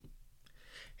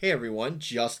Hey everyone,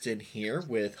 Justin here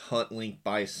with HuntLink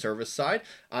by Serviceside.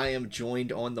 I am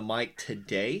joined on the mic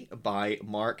today by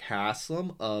Mark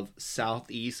Haslam of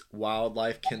Southeast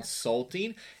Wildlife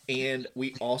Consulting, and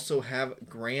we also have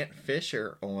Grant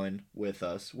Fisher on with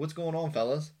us. What's going on,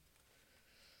 fellas?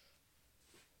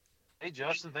 Hey,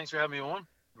 Justin, thanks for having me on.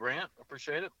 Grant,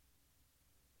 appreciate it.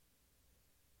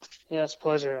 Yeah, it's a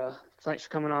pleasure. Thanks for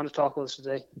coming on to talk with us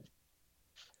today.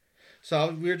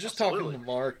 So we were just talking Absolutely. to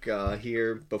Mark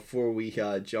here before we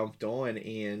jumped on,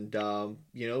 and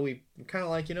we kind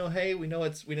of like hey, we know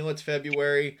it's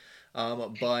February,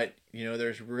 but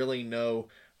there's really no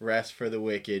rest for the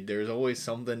wicked. There's always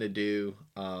something to do,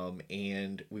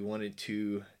 and we wanted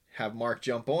to have Mark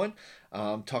jump on,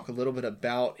 talk a little bit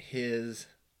about his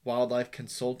wildlife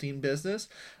consulting business,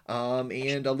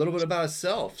 and a little bit about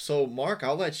himself. So, Mark,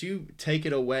 I'll let you take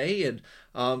it away and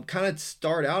kind of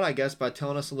start out, I guess, by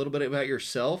telling us a little bit about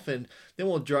yourself, and then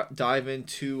we'll dive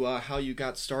into how you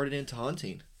got started into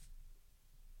hunting.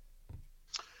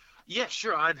 Yeah,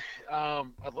 sure. I'd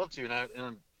love to,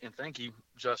 and thank you,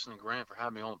 Justin and Grant, for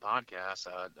having me on the podcast.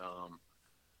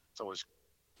 It's always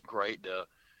great to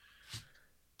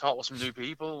talk with some new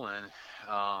people and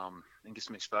get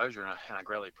some exposure, and I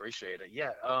greatly appreciate it.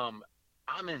 Yeah,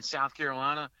 I'm in South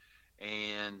Carolina,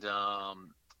 and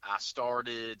I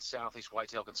started Southeast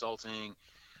Whitetail Consulting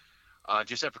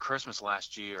just after Christmas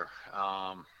last year.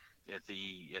 At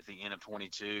the end of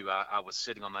 22, I was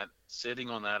sitting on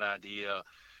that idea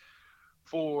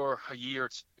for a year or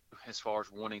two, as far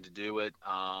as wanting to do it.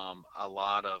 A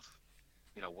lot of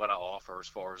what I offer as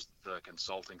far as the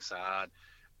consulting side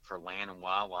for land and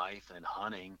wildlife and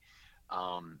hunting.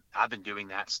 I've been doing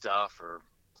that stuff for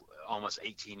almost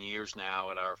 18 years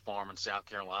now at our farm in South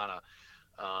Carolina.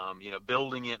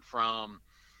 Building it from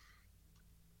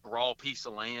raw piece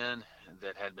of land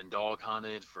that had been dog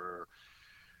hunted for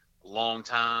a long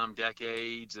time,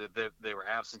 decades. They were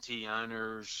absentee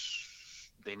owners.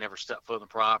 They never stepped foot on the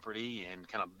property, and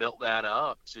kind of built that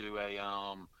up to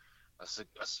a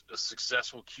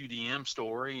successful QDM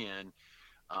story. And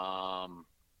um,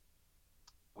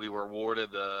 we were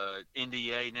awarded the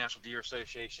NDA, National Deer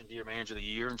Association Deer Manager of the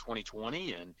Year in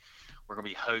 2020, and we're going to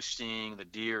be hosting the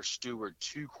Deer Steward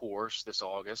 2 course this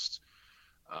August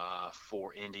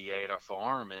for NDA at our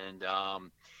farm. And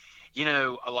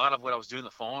a lot of what I was doing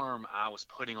the farm, I was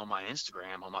putting on my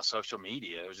Instagram, on my social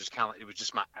media. It was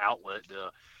just my outlet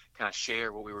to kind of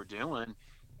share what we were doing,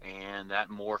 and that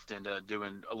morphed into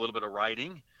doing a little bit of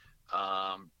writing,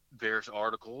 various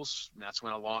articles. And that's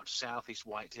when I launched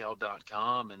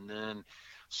southeastwhitetail.com, and then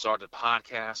started a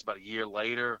podcast about a year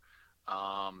later.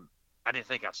 I didn't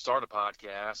think I'd start a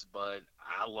podcast, but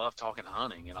I love talking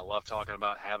hunting, and I love talking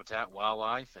about habitat and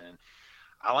wildlife, and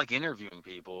I like interviewing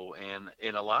people. And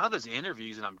in a lot of those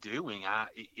interviews that I'm doing,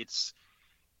 it's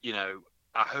you know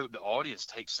I hope the audience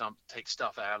takes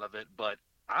stuff out of it, but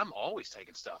I'm always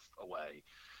taking stuff away.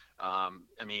 I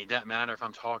mean, it doesn't matter if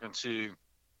I'm talking to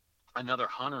another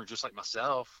hunter just like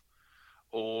myself,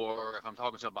 or if I'm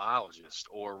talking to a biologist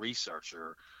or a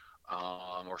researcher,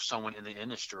 or someone in the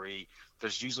industry.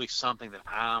 There's usually something that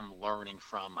I'm learning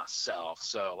from myself.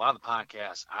 So a lot of the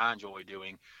podcasts I enjoy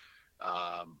doing,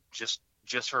 just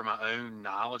for my own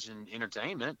knowledge and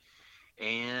entertainment.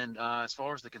 And as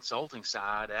far as the consulting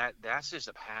side, that's just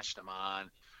a passion of mine,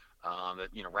 that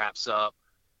wraps up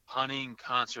hunting,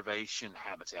 conservation,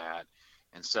 habitat.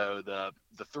 And so the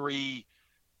three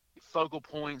focal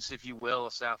points, if you will,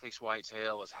 of Southeast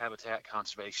Whitetail is habitat,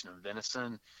 conservation, and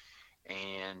venison.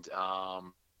 And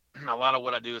a lot of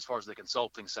what I do as far as the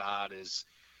consulting side is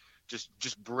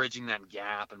just bridging that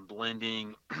gap and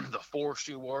blending the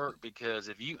forestry work, because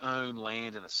if you own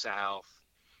land in the South,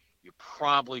 you're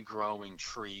probably growing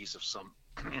trees of some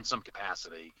in some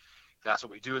capacity. That's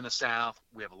what we do in the South.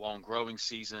 We have a long growing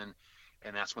season,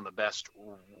 and that's one of the best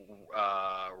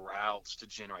routes to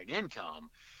generate income.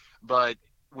 But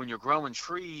when you're growing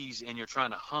trees and you're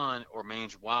trying to hunt or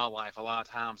manage wildlife, a lot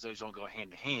of times those don't go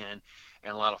hand in hand,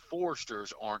 and a lot of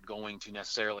foresters aren't going to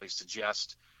necessarily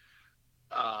suggest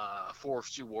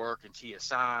forestry work and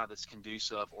TSI that's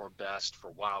conducive or best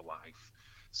for wildlife.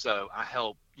 So I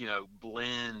help,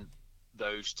 blend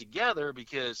those together,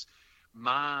 because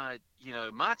my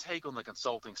take on the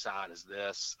consulting side is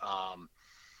this. I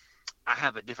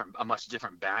have a much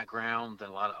different background than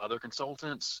a lot of other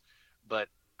consultants, but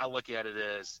I look at it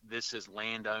as this is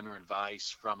landowner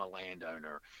advice from a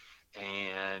landowner.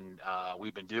 And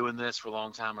we've been doing this for a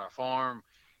long time on our farm,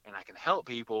 and I can help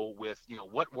people with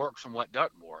what works and what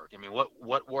doesn't work. I mean,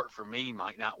 what worked for me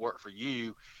might not work for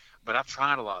you, but I've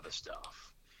tried a lot of this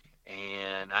stuff,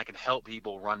 and I can help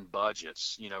people run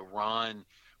budgets, run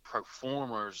pro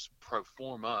forma,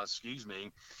 excuse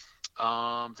me,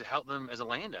 to help them as a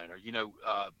landowner,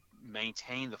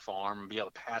 maintain the farm and be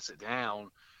able to pass it down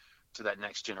to that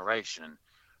next generation.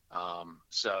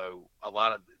 So a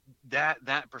lot of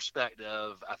that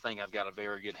perspective, I think I've got a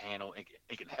very good handle.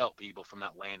 It can help people from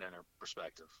that landowner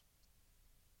perspective.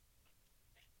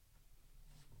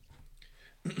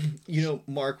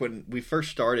 Mark, when we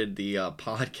first started the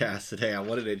podcast today, I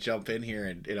wanted to jump in here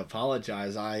and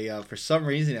apologize. For some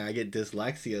reason, I get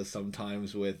dyslexia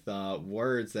sometimes with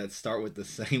words that start with the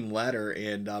same letter,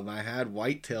 and I had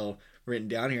whitetail written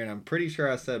down here, and I'm pretty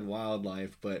sure I said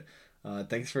wildlife, but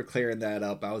thanks for clearing that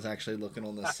up. I was actually looking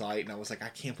on the site, and I was like, I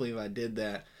can't believe I did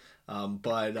that.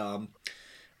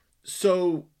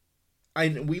 So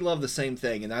we love the same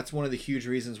thing, and that's one of the huge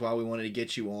reasons why we wanted to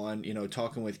get you on.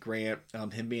 Talking with Grant,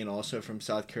 him being also from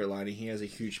South Carolina, he has a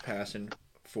huge passion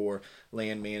for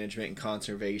land management and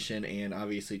conservation, and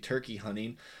obviously turkey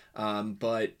hunting.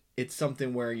 But it's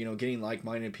something where getting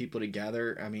like-minded people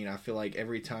together. I mean, I feel like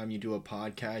every time you do a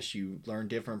podcast, you learn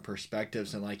different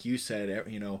perspectives, and like you said,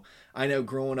 I know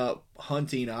growing up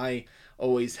hunting, I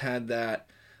always had that.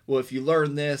 Well, if you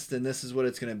learn this, then this is what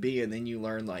it's going to be. And then you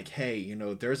learn like, hey,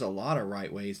 there's a lot of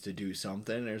right ways to do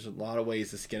something. There's a lot of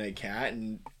ways to skin a cat.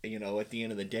 And, at the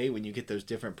end of the day, when you get those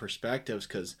different perspectives,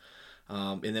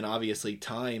 and then obviously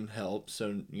time helps.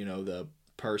 So, the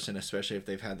person, especially if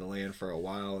they've had the land for a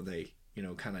while, they,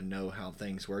 kind of know how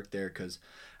things work there. Because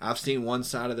I've seen one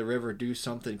side of the river do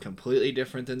something completely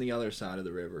different than the other side of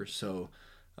the river. So,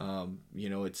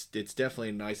 it's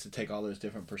definitely nice to take all those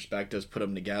different perspectives, put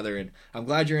them together, and I'm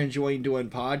glad you're enjoying doing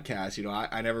podcasts.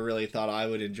 I never really thought I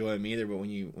would enjoy them either, but when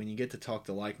you get to talk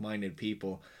to like-minded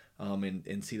people,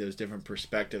 and see those different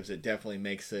perspectives, it definitely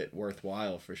makes it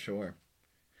worthwhile for sure.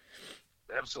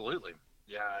 Absolutely,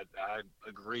 yeah, I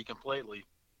agree completely.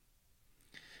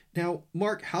 Now,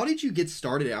 Mark, how did you get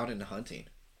started out into hunting?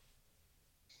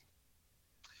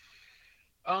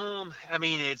 I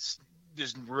mean,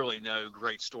 there's really no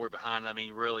great story behind it. I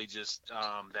mean, really just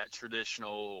that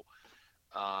traditional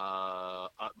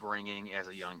upbringing as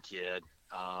a young kid.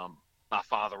 My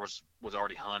father was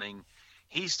already hunting.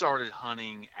 He started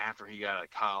hunting after he got out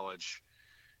of college.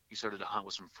 He started to hunt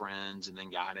with some friends and then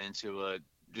got into it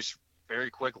just very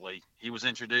quickly. He was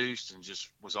introduced and just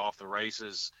was off the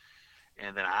races.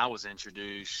 And then I was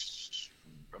introduced,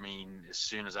 I mean, as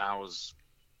soon as I was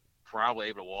probably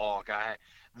able to walk.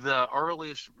 The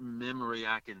earliest memory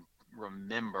I can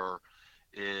remember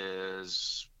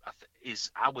is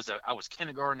I was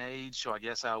kindergarten age, so I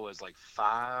guess I was like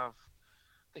 5. I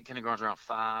think kindergarten's around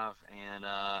 5, and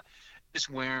just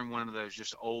wearing one of those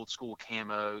just old school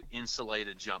camo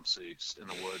insulated jumpsuits in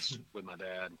the woods with my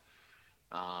dad,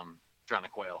 trying to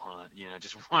quail hunt.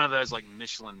 Just one of those like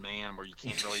Michelin Man where you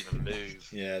can't really even move.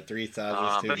 Yeah, 3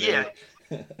 sizes too big.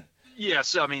 Yeah. Yeah,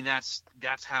 so I mean that's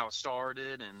how it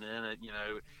started, and then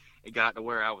it got to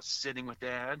where I was sitting with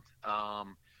Dad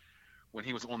when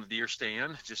he was on the deer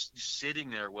stand, just sitting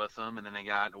there with him, and then it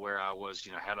got to where I was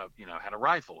had a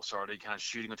rifle, started kind of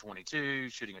shooting a 22,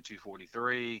 shooting a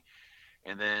 243,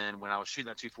 and then when I was shooting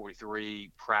that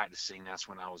 243, practicing, that's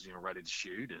when I was ready to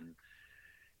shoot, and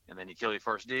then you kill your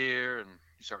first deer, and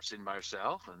you start sitting by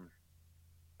yourself, and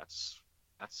that's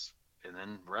and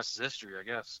then the rest is history, I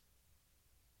guess.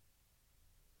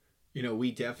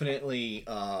 We definitely,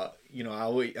 I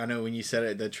know when you said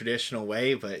it the traditional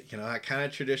way, but, that kind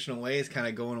of traditional way is kind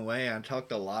of going away. I've talked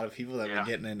to a lot of people that have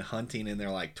been getting into hunting in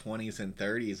their like 20s and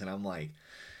 30s, and I'm like,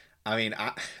 I mean,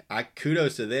 I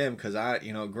kudos to them because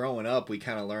growing up, we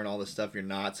kind of learn all the stuff you're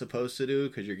not supposed to do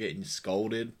because you're getting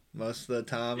scolded most of the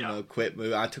time. Yeah. Quit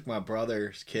move. I took my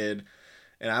brother's kid,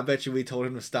 and I bet you we told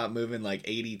him to stop moving like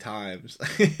 80 times.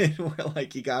 And we're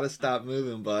like, you got to stop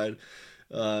moving, bud.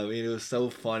 It was so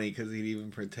funny because he'd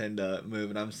even pretend to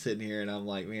move, and I'm sitting here and I'm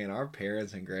like, man, our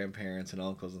parents and grandparents and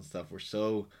uncles and stuff were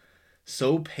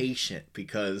so patient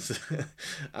because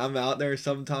I'm out there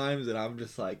sometimes and I'm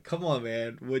just like, come on,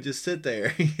 man, we'll just sit there,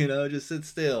 just sit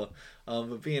still.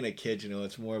 But being a kid,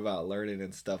 it's more about learning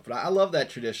and stuff. But I love that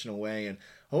traditional way, and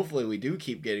hopefully we do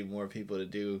keep getting more people to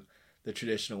do the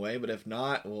traditional way. But if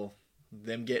not, well,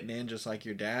 them getting in just like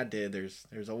your dad did,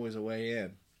 there's always a way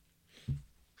in.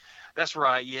 That's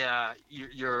right. Yeah,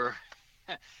 you're.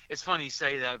 It's funny you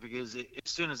say that because as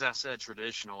soon as I said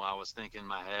traditional, I was thinking in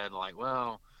my head like,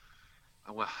 well,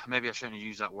 maybe I shouldn't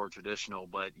use that word traditional,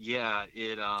 but yeah,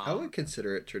 it. I would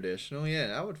consider it traditional.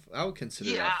 Yeah, I would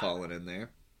consider that falling in there.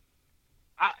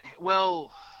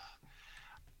 Well,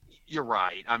 you're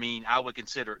right. I mean, I would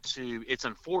consider it too. It's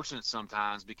unfortunate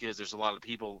sometimes because there's a lot of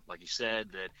people, like you said,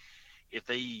 that if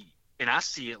and I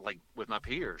see it like with my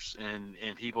peers and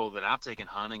people that I've taken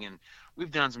hunting, and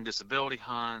we've done some disability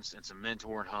hunts and some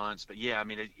mentoring hunts. But yeah, I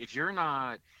mean, if you're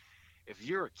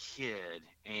a kid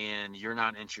and you're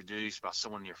not introduced by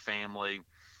someone in your family,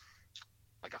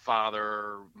 like a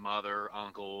father, mother,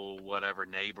 uncle, whatever,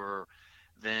 neighbor,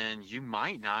 then you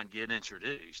might not get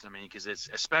introduced. I mean, because it's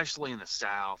especially in the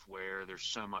South where there's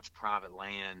so much private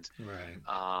land. Right.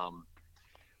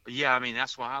 But yeah, I mean,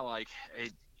 that's why I like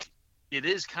it. It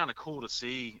is kind of cool to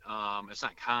see. It's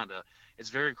not kind of. It's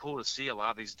very cool to see a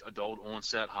lot of these adult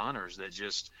onset hunters that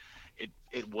just,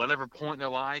 at whatever point in their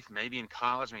life, maybe in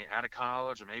college, maybe out of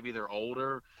college, or maybe they're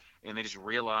older, and they just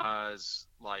realize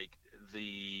like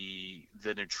the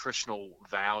nutritional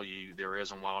value there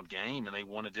is in wild game, and they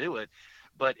want to do it.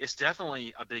 But it's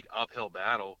definitely a big uphill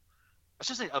battle. I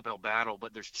should say uphill battle,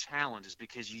 but there's challenges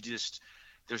because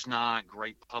there's not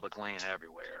great public land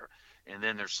everywhere, and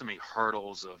then there's so many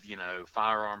hurdles of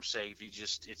firearm safety.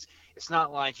 Just it's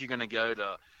not like you're going to go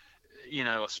to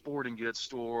a sporting goods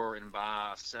store and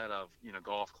buy a set of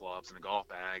golf clubs and a golf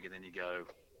bag, and then you go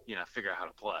figure out how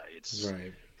to play.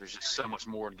 Right. There's just so much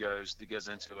more that goes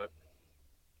into it.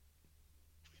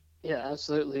 Yeah,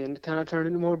 absolutely. And to kind of turn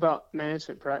into more about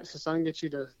management practices, I can get you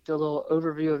to do a little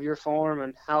overview of your farm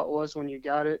and how it was when you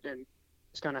got it, and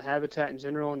just kind of habitat in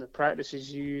general and the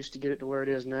practices you used to get it to where it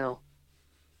is now.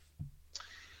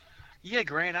 Yeah,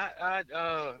 Grant,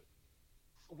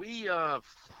 we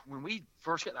when we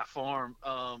first got that farm,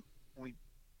 we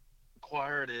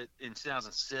acquired it in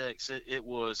 2006. It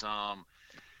was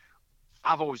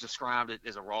I've always described it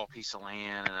as a raw piece of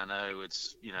land, and I know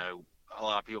it's a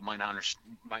lot of people might not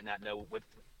know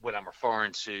what I'm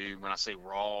referring to when I say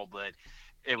raw, but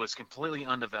it was completely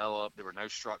undeveloped. There were no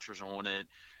structures on it.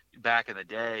 Back in the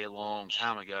day, a long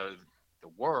time ago,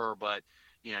 there were, but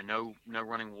no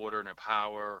running water, no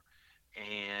power,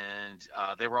 and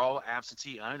they were all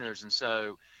absentee owners. And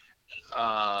so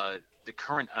the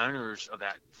current owners of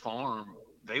that farm,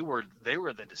 they were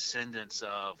the descendants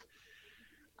of,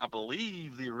 I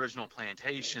believe, the original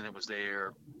plantation that was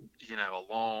there,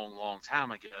 a long, long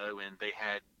time ago, and they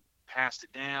had passed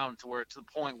it down to the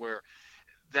point where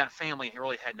that family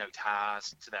really had no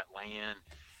ties to that land.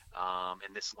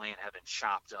 And this land had been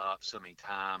chopped up so many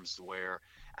times to where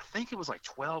I think it was like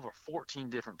 12 or 14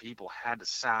 different people had to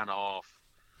sign off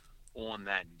on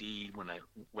that deed when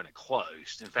it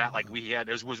closed. In fact, like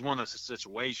it was one of those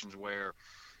situations where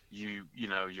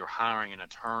you're hiring an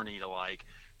attorney to like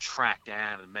track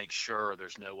down and make sure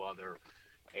there's no other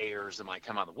heirs that might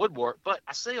come out of the woodwork. But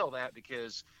I say all that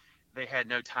because they had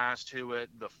no ties to it.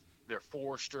 Their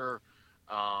forester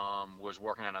was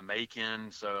working at a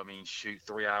Macon, so I mean, shoot,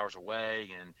 3 hours away,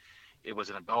 and it was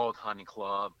in a dog hunting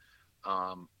club,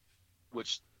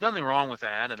 which nothing wrong with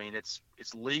that. I mean, it's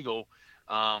legal,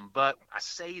 but I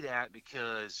say that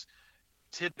because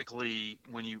typically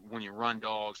when you run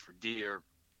dogs for deer,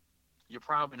 you're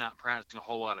probably not practicing a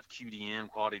whole lot of QDM,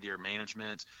 quality deer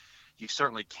management. You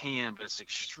certainly can, but it's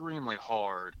extremely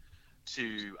hard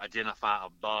to identify a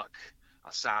buck,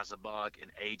 a size of buck,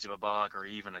 an age of a buck, or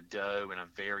even a doe and a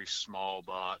very small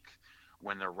buck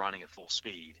when they're running at full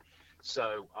speed.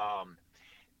 So,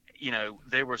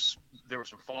 there was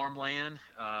some farmland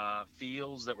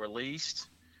fields that were leased,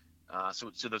 so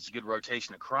there's a good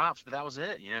rotation of crops, but that was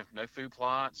it. No food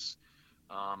plots.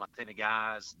 I think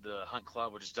the hunt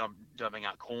club was just dumping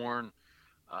out corn,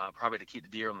 probably to keep the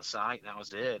deer on the site, and that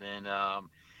was it. And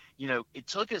it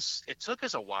took us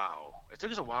a while. It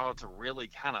took us a while to really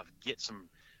kind of get some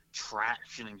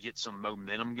traction and get some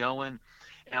momentum going.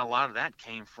 And a lot of that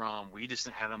came from we just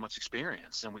didn't have that much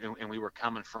experience, and we were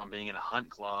coming from being in a hunt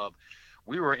club.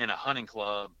 We were in a hunting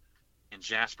club in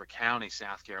Jasper County,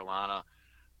 South Carolina,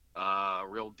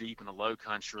 real deep in the low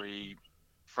country.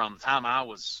 From the time I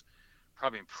was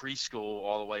probably in preschool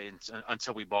all the way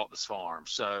until we bought this farm.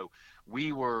 So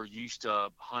we were used to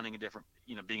hunting a different,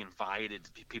 being invited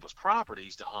to people's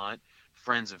properties to hunt,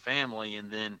 friends and family, and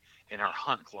then in our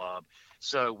hunt club.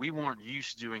 So we weren't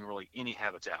used to doing really any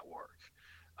habitat work.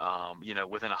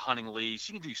 Within a hunting lease,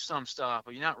 you can do some stuff,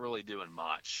 but you're not really doing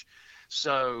much.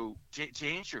 So to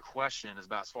answer your question as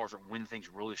far as when things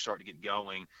really start to get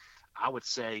going, I would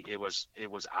say it was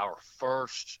our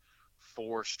first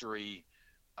forestry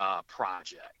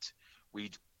project.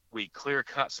 We clear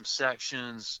cut some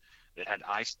sections that had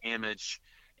ice damage,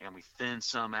 and we thinned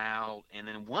some out. And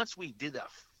then once we did that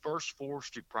first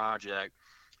forestry project,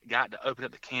 got to open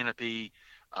up the canopy,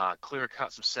 clear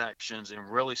cut some sections,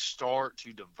 and really start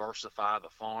to diversify the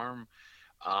farm,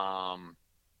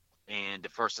 and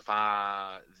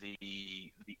diversify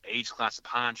the age class of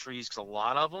pine trees, because a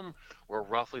lot of them were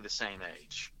roughly the same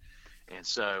age. And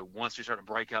so once we started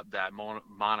to break up that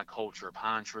monoculture of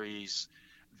pine trees,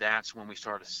 that's when we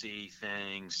started to see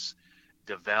things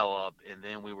develop. And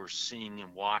then we were seeing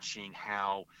and watching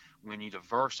how when you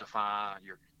diversify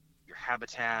your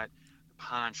habitat, the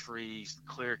pine trees, the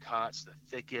clear cuts, the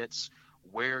thickets,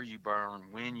 where you burn,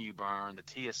 when you burn,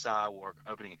 the TSI work,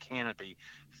 opening a canopy,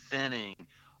 thinning,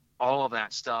 all of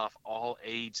that stuff all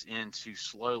aids into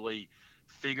slowly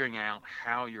figuring out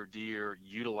how your deer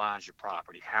utilize your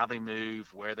property, how they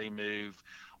move, where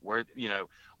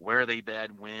where they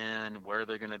bed, where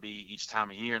they're going to be each time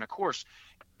of year. And of course,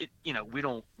 we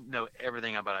don't know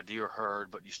everything about a deer herd,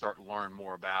 but you start to learn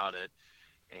more about it.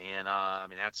 And I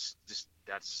mean,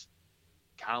 that's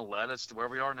kind of led us to where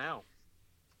we are now.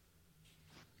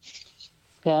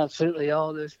 Yeah, absolutely.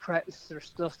 All those practices are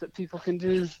stuff that people can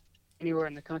do anywhere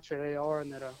in the country they are,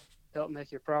 and that'll help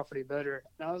make your property better.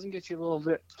 Now, I was gonna get you a little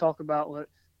bit to talk about what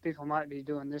people might be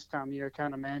doing this time of year,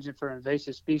 kind of managing for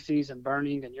invasive species and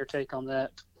burning, and your take on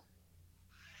that.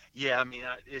 Yeah, I mean,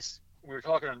 we were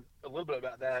talking a little bit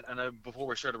about that. I know before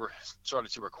we started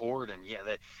to record, and yeah,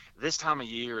 that this time of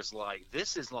year is like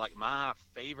my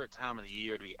favorite time of the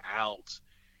year to be out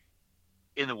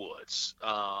in the woods,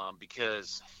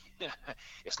 because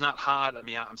it's not hot. I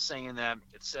mean, I'm saying that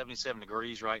it's 77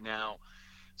 degrees right now,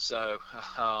 so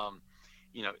um,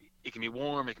 you know, it can be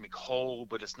warm, it can be cold,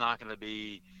 but it's not going to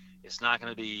be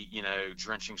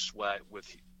drenching sweat with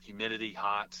humidity,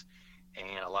 hot,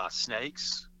 and a lot of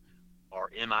snakes are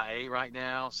MIA right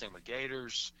now. Same with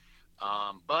gators.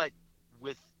 But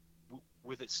with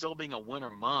with it still being a winter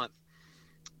month,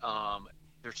 um,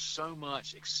 there's so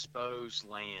much exposed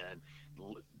land.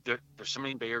 There's so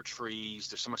many bare trees.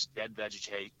 There's so much dead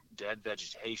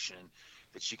vegetation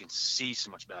that you can see so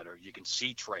much better. You can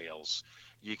see trails.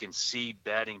 You can see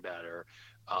bedding better.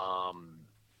 Um,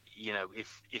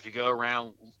 if you go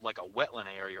around like a wetland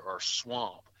area or a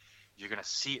swamp, you're going to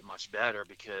see it much better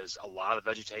because a lot of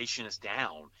vegetation is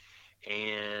down.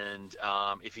 And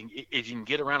if you can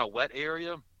get around a wet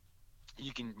area,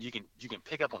 you can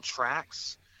pick up on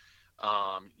tracks.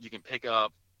 You can pick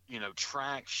up,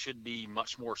 tracks should be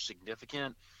much more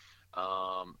significant,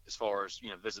 as far as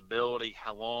visibility,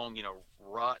 how long,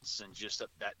 ruts and just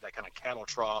that kind of cattle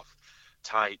trough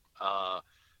type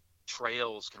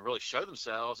trails can really show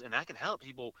themselves, and that can help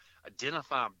people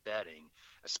identify bedding,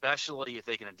 especially if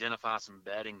they can identify some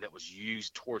bedding that was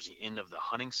used towards the end of the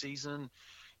hunting season.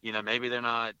 Maybe they're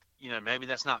not, maybe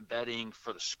that's not bedding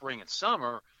for the spring and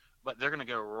summer, but they're going to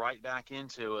go right back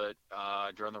into it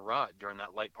during the rut, during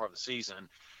that late part of the season.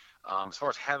 As far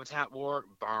as habitat work,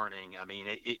 burning, I mean,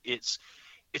 it's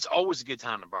always a good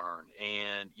time to burn.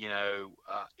 And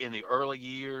in the early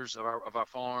years of our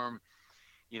farm,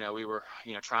 we were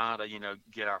trying to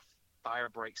get our fire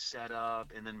breaks set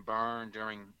up and then burn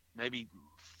during maybe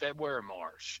February or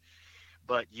March.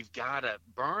 But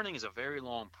burning is a very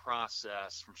long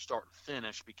process from start to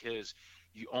finish because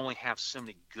you only have so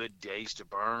many good days to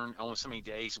burn, only so many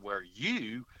days where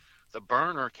the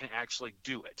burner, can actually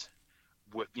do it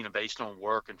with, based on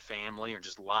work and family or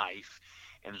just life.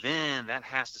 And then that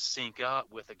has to sync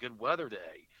up with a good weather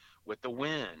day, with the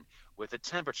wind, with the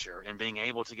temperature, and being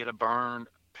able to get a burn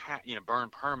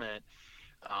permit.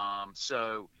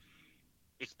 So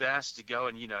it's best to go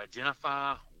and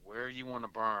identify where you want to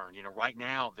burn. Right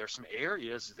now there's some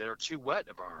areas that are too wet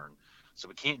to burn, so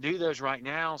we can't do those right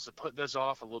now. So put those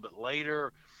off a little bit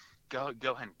later. Go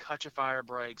ahead and cut your fire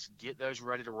breaks, get those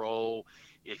ready to roll.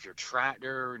 If your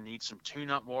tractor needs some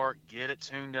tune-up work, get it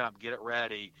tuned up, get it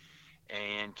ready,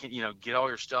 and get all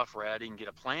your stuff ready and get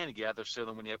a plan together so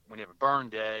that when you have a burn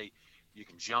day, you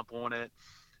can jump on it.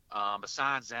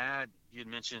 Besides that, you'd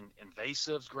mentioned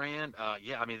invasives, Grand.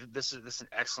 Yeah, I mean, this is an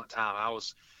excellent time. I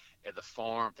was at the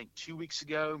farm, I think 2 weeks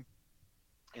ago,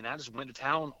 and I just went to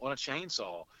town on a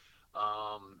chainsaw.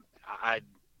 I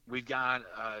We've got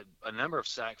a number of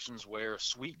sections where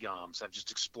sweet gums have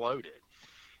just exploded,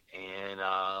 and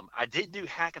I did do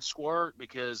hack and squirt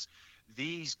because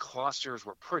these clusters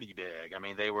were pretty big. I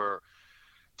mean, they were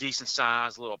decent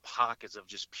sized little pockets of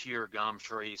just pure gum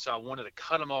trees. So I wanted to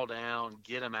cut them all down,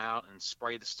 get them out, and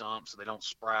spray the stumps so they don't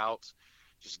sprout.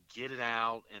 Just get it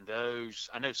out. And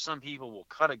I know some people will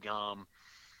cut a gum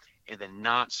and then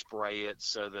not spray it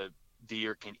so the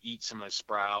deer can eat some of those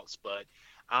sprouts. But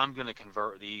I'm going to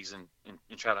convert these and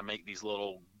try to make these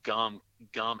little gum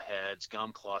heads,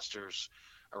 gum clusters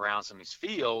around some of these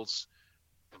fields,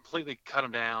 completely cut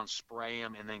them down, spray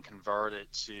them, and then convert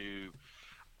it to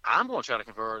I'm going to try to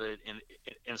convert it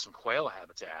in some quail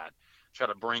habitat, try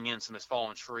to bring in some of these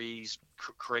fallen trees,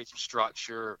 create some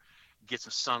structure, get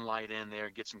some sunlight in there,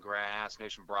 get some grass, maybe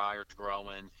some briars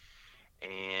growing.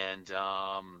 And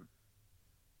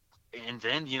And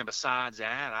then, besides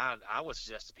that, I would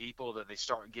suggest to people that they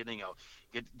start getting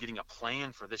a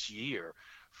plan for this year.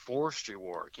 Forestry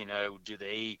work,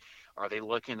 are they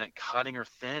looking at cutting or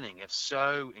thinning? If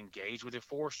so, engage with a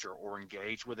forester or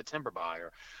engage with a timber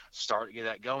buyer. Start to get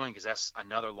that going, because that's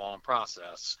another long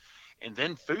process. And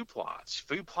then food plots,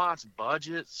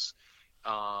 budgets.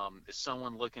 Is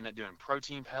someone looking at doing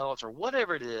protein pellets or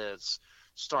whatever it is?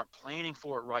 Start planning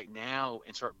for it right now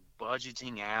and start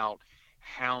budgeting out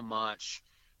how much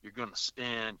you're going to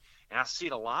spend. And I see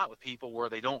it a lot with people where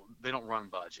they don't run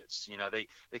budgets.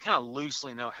 They kind of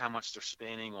loosely know how much they're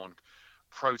spending on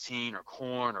protein or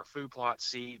corn or food plot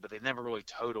seed, but they've never really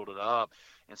totaled it up.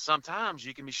 And sometimes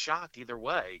you can be shocked either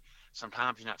way.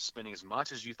 Sometimes you're not spending as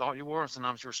much as you thought you were, and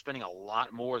sometimes you're spending a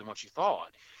lot more than what you thought.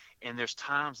 And there's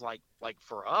times like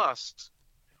for us,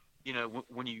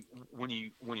 when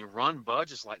you run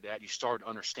budgets like that, you start to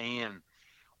understand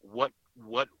what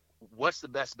what what's the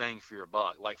best bang for your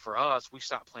buck. Like for us, we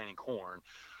stopped planting corn.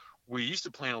 We used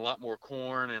to plant a lot more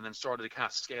corn and then started to kind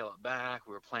of scale it back.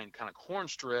 We were planting kind of corn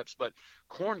strips, but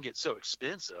corn gets so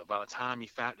expensive by the time you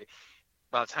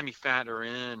factor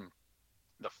in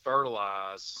the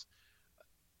fertilize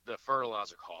the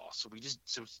fertilizer cost. So we just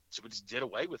did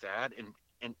away with that and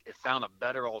it found a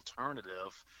better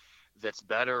alternative that's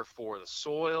better for the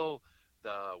soil,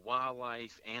 the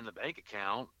wildlife, and the bank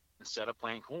account instead of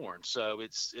planting corn. So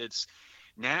it's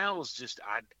now is just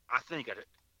I think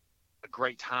a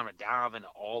great time to dive into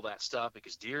all that stuff,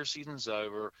 because deer season's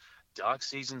over, duck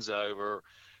season's over,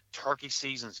 turkey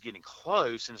season's getting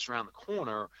close and it's around the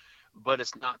corner, but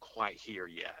it's not quite here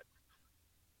yet.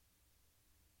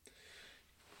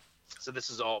 So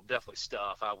this is all definitely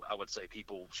stuff I would say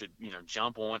people should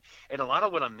jump on. And a lot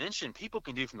of what I mentioned, people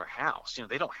can do from their house.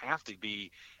 They don't have to be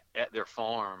at their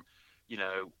farm,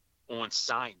 on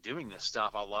site doing this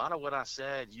stuff. A lot of what I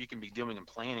said you can be doing and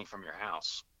planning from your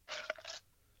house.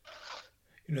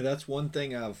 That's one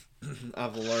thing I've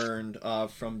learned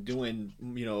from doing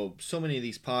so many of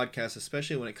these podcasts,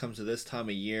 especially when it comes to this time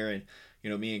of year.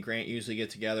 And me and Grant usually get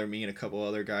together. Me and a couple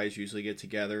other guys usually get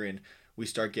together, and we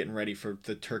start getting ready for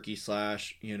the turkey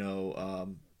slash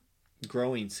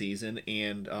growing season,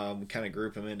 and kind of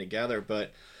group them in together.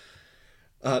 But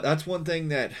that's one thing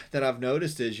that I've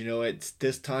noticed is, it's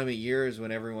this time of year is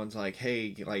when everyone's like,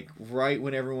 hey, like right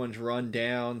when everyone's run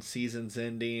down, season's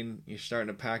ending, you're starting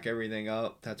to pack everything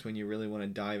up. That's when you really want to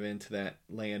dive into that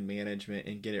land management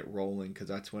and get it rolling, because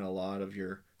that's when a lot of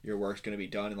your work's going to be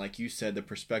done. And like you said, the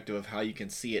perspective of how you can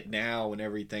see it now and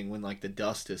everything when like the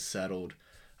dust is settled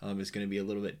is going to be a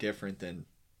little bit different than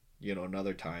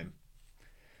another time.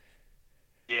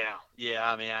 Yeah.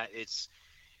 I mean,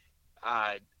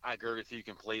 I agree with you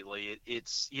completely.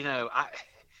 It's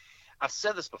I've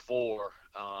said this before,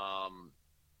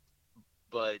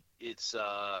 but it's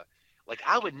like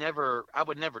I would never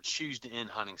choose to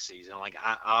end hunting season. Like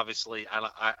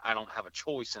I don't have a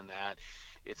choice in that.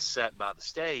 It's set by the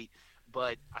state.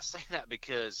 But I say that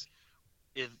because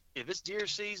if it's deer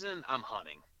season, I'm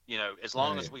hunting. As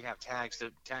long as Right. we have tags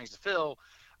to fill,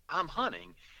 I'm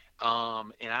hunting.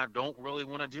 And I don't really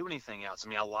want to do anything else. I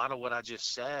mean, a lot of what I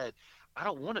just said, I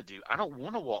don't want to do. I don't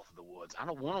want to walk through the woods. I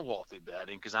don't want to walk through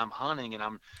bedding because I'm hunting and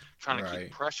I'm trying to keep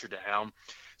Right. pressure down.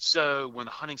 So when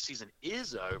the hunting season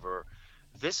is over,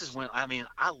 this is when, I mean,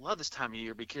 I love this time of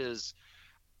year because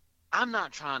I'm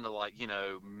not trying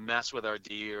to mess with our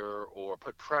deer or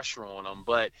put pressure on them,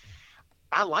 but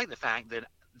I like the fact that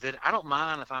I don't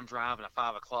mind if I'm driving at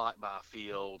 5 o'clock by a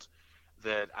field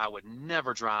that I would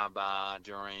never drive by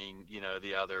during,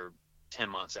 the other 10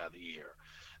 months out of the year.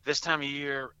 This time of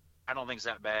year, I don't think it's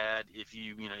that bad. If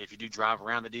you do drive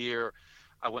around the deer,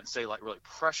 I wouldn't say like really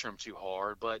pressure them too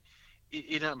hard, but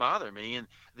it doesn't bother me. And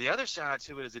the other side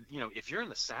to it is that, if you're in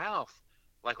the South,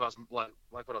 like what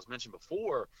I was mentioned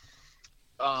before,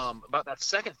 about that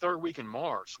second, third week in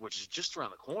March, which is just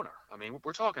around the corner. I mean,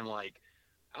 we're talking like,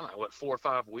 I don't know, what, 4 or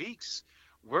 5 weeks,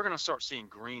 we're going to start seeing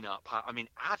green up. I mean,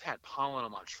 I've had pollen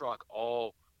on my truck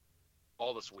all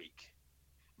this week.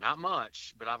 Not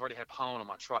much, but I've already had pollen on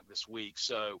my truck this week.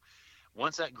 So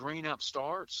once that green up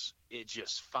starts, it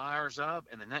just fires up,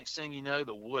 and the next thing you know,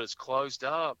 the wood is closed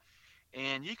up,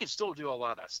 and you can still do a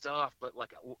lot of that stuff, but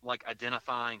like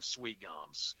identifying sweet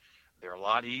gums, they're a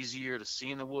lot easier to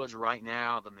see in the woods right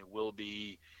now than they will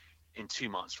be in 2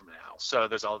 months from now. So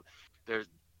there's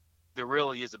there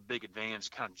really is a big advantage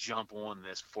to kind of jump on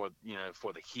this for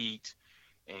the heat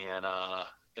and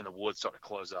the woods start to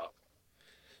close up.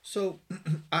 So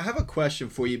I have a question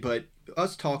for you, but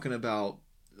us talking about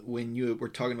when you were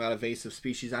talking about invasive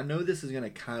species, I know this is going to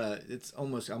kind of, it's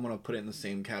almost, I'm going to put it in the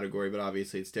same category, but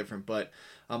obviously it's different. But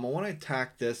I want to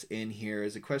tack this in here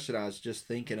as a question I was just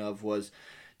thinking of was,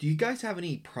 do you guys have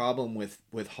any problem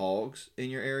with hogs in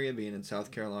your area, being in South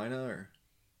Carolina, or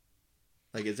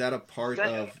like is that a part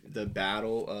of the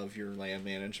battle of your land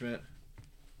management?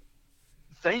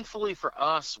 Thankfully for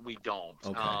us, we don't.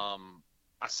 Okay.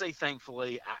 I say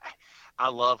thankfully. I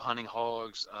love hunting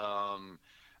hogs.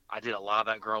 I did a lot of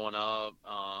that growing up,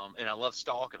 and I love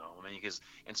stalking them. I mean, because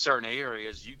in certain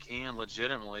areas you can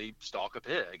legitimately stalk a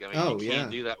pig. I mean, Oh you yeah.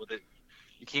 can't do that with it.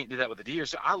 You can't do that with the deer.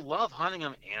 So I love hunting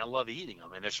them and I love eating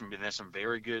them. And there's some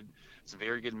very good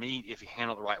meat if you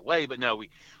handle it the right way. But no,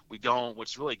 we don't,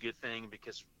 which is really a good thing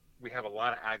because we have a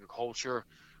lot of agriculture,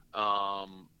 a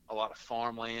lot of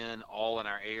farmland all in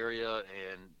our area,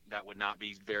 and that would not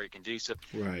be very conducive.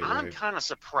 Right. I'm Right. kind of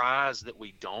surprised that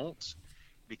we don't,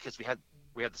 because we have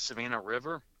the Savannah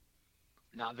River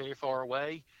not very far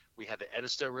away. We have the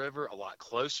Edisto River a lot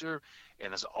closer,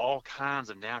 and there's all kinds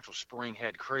of natural spring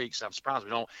head creeks. I'm surprised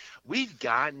we don't. We've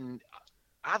gotten,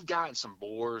 I've gotten some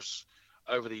boars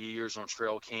over the years on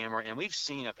trail camera, and we've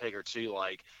seen a pig or two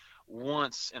like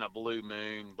once in a blue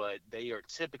moon, but they are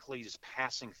typically just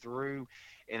passing through,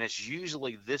 and it's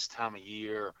usually this time of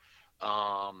year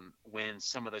when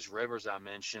some of those rivers I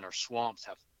mentioned or swamps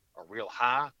are real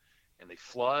high and they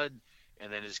flood,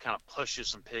 and then it just kind of pushes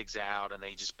some pigs out, and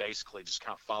they just basically just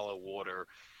kind of follow water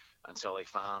until they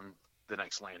find the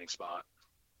next landing spot.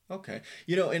 Okay.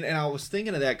 And I was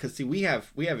thinking of that because see, we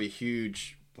have a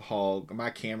huge hog. My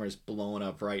camera's blowing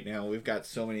up right now. We've got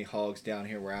so many hogs down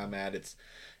here where I'm at.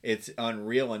 It's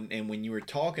unreal. And when you were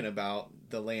talking about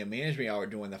the land management y'all were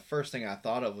doing, the first thing I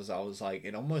thought of was I was like,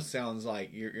 it almost sounds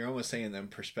like you're almost saying the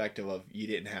perspective of you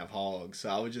didn't have hogs. So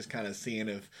I was just kind of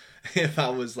seeing if I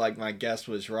was like my guess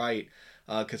was right.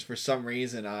 Because for some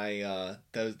reason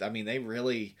they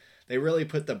really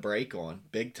put the brake on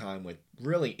big time with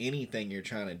really anything you're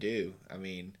trying to do. I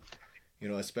mean,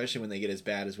 especially when they get as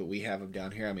bad as what we have them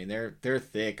down here. I mean, they're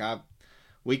thick.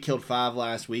 We killed 5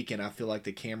 last week, and I feel like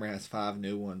the camera has 5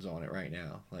 new ones on it right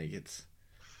now. Like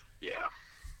Yeah.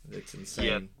 it's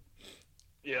insane.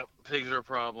 Yep. Pigs are a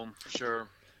problem for sure.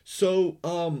 So,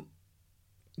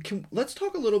 let's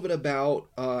talk a little bit about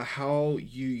how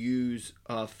you use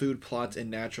food plots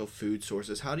and natural food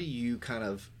sources. How do you kind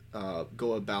of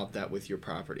go about that with your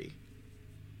property?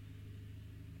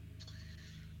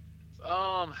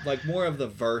 Like more of the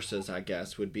verses, I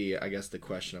guess, would be, the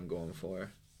question I'm going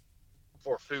for.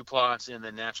 For food plots and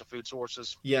the natural food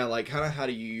sources. Yeah, like how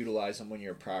do you utilize them on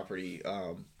your property?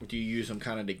 Do you use them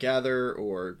kind of together,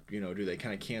 or do they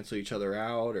kind of cancel each other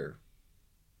out, or?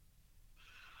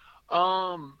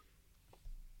 Um,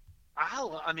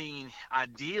 I mean,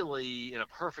 ideally, in a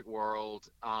perfect world,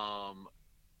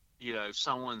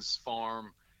 someone's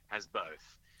farm has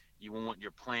both. You want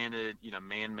your planted,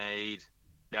 man-made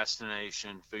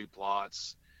destination food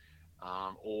plots,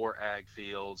 or ag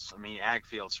fields. I mean, ag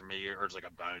fields for me are like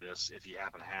a bonus if you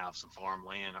happen to have some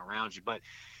farmland around you. But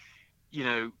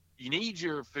you need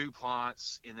your food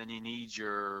plots, and then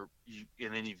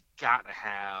and then you've got to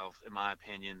have, in my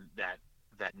opinion,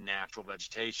 that natural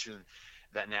vegetation,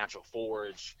 that natural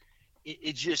forage.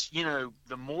 It just,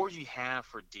 the more you have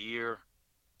for deer,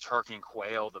 turkey, and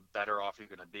quail, the better off you're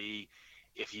going to be.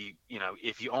 If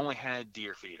you only had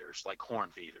deer feeders, like corn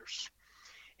feeders,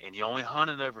 and you only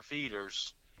hunted over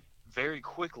feeders, very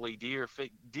quickly deer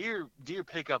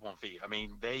pick up on feed. I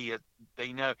mean,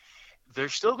 they know they're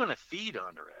still going to feed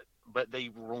under it, but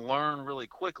they learn really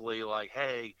quickly, like,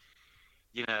 hey,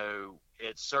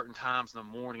 at certain times in the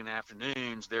morning and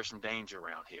afternoons, there's some danger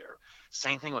around here.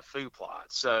 Same thing with food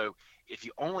plots. So if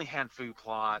you only had food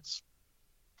plots,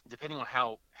 depending on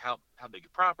how big your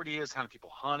property is, how many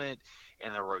people hunt it,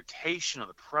 and the rotation of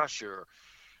the pressure,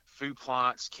 food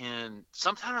plots can,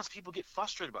 sometimes people get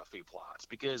frustrated about food plots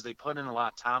because they put in a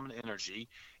lot of time and energy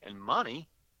and money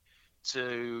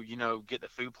to get the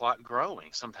food plot growing.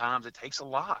 Sometimes it takes a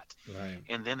lot, Right.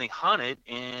 and then they hunt it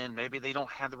and maybe they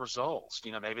don't have the results.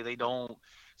 Maybe they don't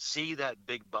see that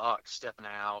big buck stepping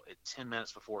out at 10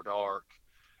 minutes before dark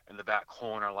in the back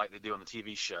corner like they do on the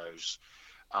TV shows.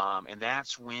 And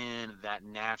that's when that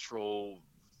natural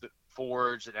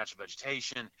forage, the natural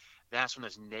vegetation, that's when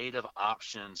those native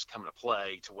options come into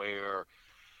play, to where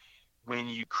when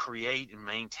you create and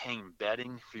maintain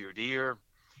bedding for your deer,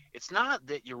 it's not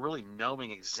that you're really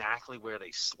knowing exactly where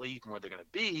they sleep and where they're going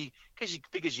to be,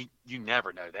 because you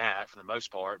never know that for the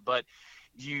most part, but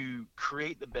you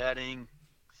create the bedding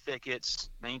thickets,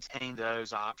 maintain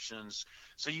those options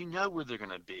so you know where they're going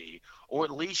to be, or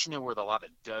at least you know where a lot of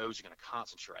does are going to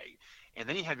concentrate. And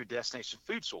then you have your destination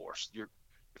food source, your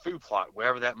food plot,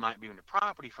 wherever that might be on your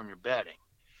property from your bedding.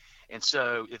 And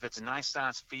so if it's a nice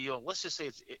sized field, let's just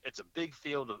say it's a big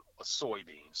field of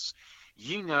soybeans.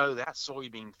 You know that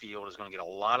soybean field is going to get a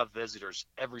lot of visitors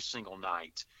every single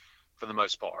night for the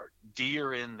most part.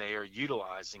 Deer in there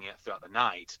utilizing it throughout the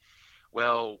night.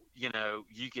 Well, you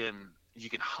can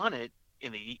hunt it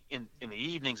in the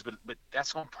evenings, but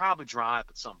that's going to probably dry up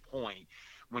at some point.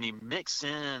 When you mix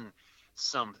in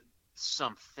some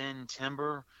thin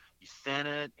timber, you thin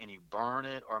it and you burn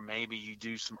it, or maybe you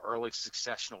do some early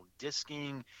successional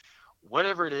disking,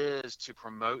 whatever it is to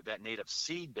promote that native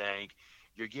seed bank.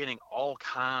 You're getting all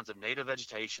kinds of native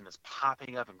vegetation that's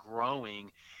popping up and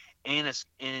growing, and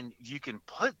you can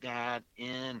put that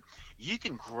in. You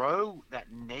can grow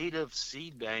that native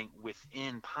seed bank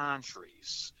within pine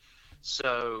trees.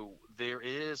 So there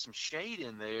is some shade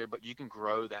in there, but you can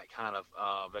grow that kind of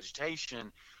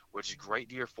vegetation, which is great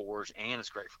deer forage, and it's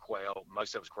great for quail.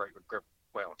 Most of it's great for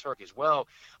quail and turkey as well.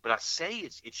 But I say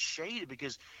it's shaded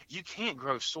because you can't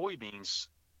grow soybeans,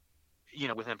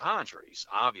 within pine trees.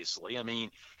 Obviously, I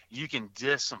mean, you can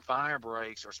disc some fire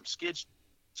breaks or some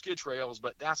skid trails,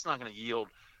 but that's not going to yield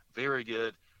very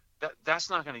good. That's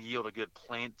not going to yield a good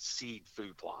plant seed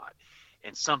food plot.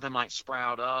 And something might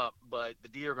sprout up, but the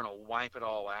deer are going to wipe it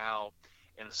all out,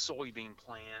 and a soybean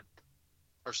plant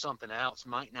or something else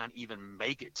might not even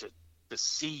make it to the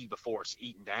seed before it's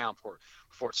eaten down,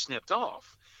 before it's snipped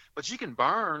off. But you can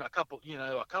burn a couple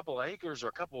acres or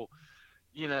a couple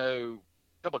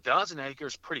dozen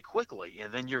acres pretty quickly,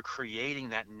 and then you're creating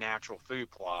that natural food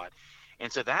plot.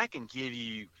 And so that can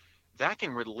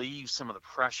relieve some of the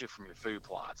pressure from your food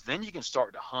plots. Then you can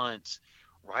start to hunt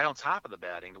right on top of the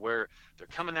bedding, where they're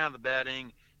coming out of the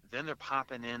bedding, then they're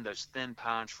popping in those thin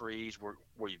pine trees where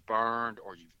you've burned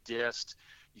or you've disked.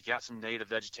 You got some native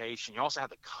vegetation. You also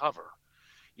have the cover.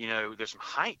 There's some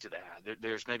height to that.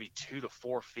 There's maybe 2 to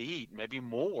 4 feet, maybe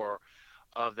more,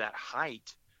 of that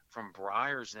height from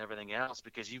briars and everything else,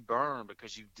 because you burned,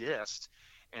 because you disked,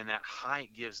 and that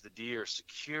height gives the deer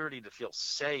security to feel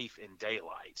safe in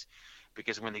daylight.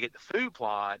 Because when they get the food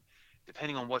plot,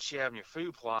 depending on what you have in your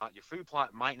food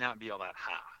plot might not be all that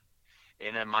high,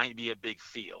 and it might be a big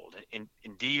field. And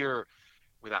deer,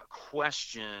 without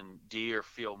question, deer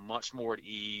feel much more at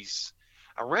ease.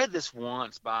 I read this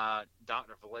once by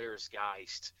Dr. Valeris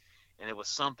Geist, and it was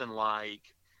something like,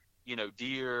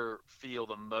 deer feel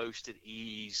the most at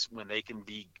ease when they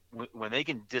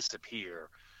can disappear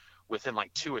within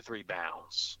like 2 or 3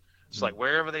 bounds. It's like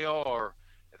wherever they are,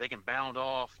 if they can bound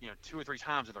off, 2 or 3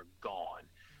 times and they're gone.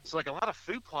 So like a lot of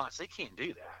food plots, they can't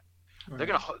do that. Right.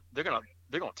 They're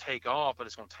gonna take off, but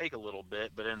it's gonna take a little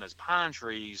bit. But in those pine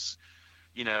trees,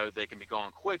 they can be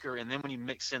gone quicker. And then when you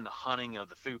mix in the hunting of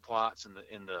the food plots and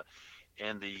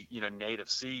the native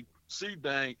seed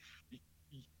bank,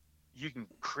 you can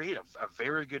create a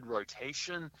very good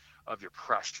rotation of your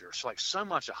pressure. So like so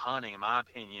much of hunting, in my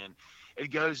opinion,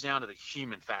 it goes down to the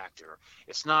human factor.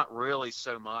 It's not really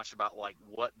so much about like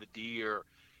what the deer,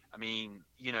 I mean,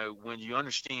 when you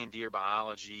understand deer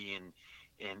biology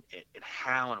and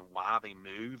how and why they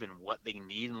move and what they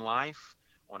need in life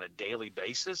on a daily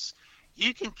basis,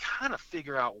 you can kind of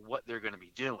figure out what they're going to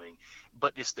be doing.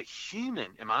 But it's the human,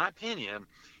 in my opinion,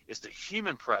 it's the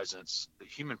human presence, the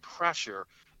human pressure.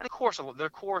 And of course,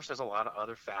 there's a lot of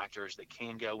other factors that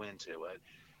can go into it.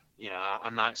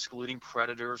 I'm not excluding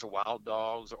predators or wild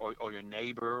dogs or your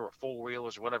neighbor or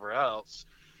four-wheelers or whatever else.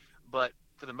 But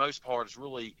for the most part, it's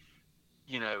really,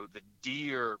 the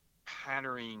deer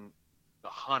patterning the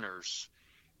hunters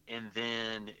and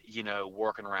then,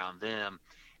 working around them.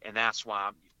 And that's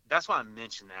why I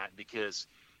mention that, because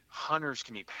hunters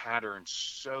can be patterned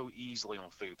so easily on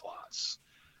food plots.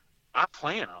 I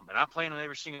plant them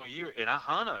every single year, and I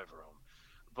hunt over them.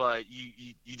 But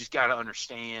you just got to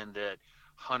understand that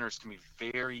hunters can be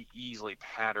very easily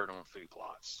patterned on food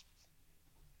plots.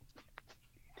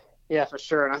 Yeah, for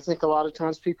sure. And I think a lot of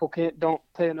times people don't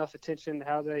pay enough attention to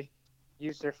how they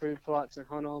use their food plots and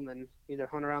hunt them, and either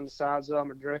hunt around the sides of them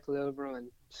or directly over them,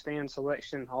 and stand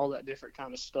selection, all that different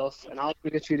kind of stuff. And I'll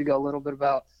get you to go a little bit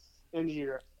about into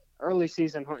your early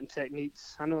season hunting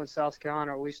techniques. I know in South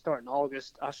Carolina, we start in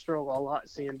August. I struggle a lot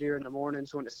seeing deer in the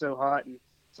mornings when it's so hot, and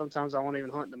sometimes I won't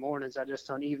even hunt in the mornings. I just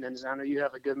hunt evenings. I know you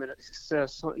have a good bit of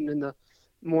success hunting in the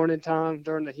morning time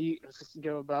during the heat. Let's just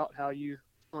go about how you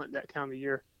hunt that time of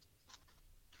year.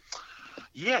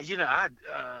 Yeah,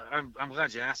 I'm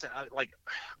glad you asked that. Like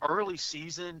early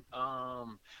season, I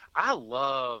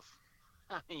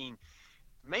mean,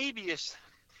 maybe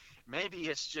maybe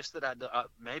it's just that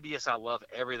maybe it's I love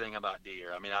everything about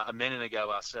deer. I mean, a minute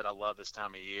ago I said I love this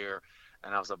time of year,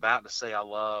 and I was about to say I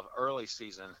love early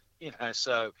season.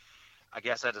 So I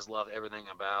guess I just love everything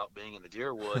about being in the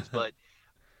deer woods. But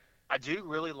I do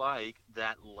really like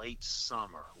that late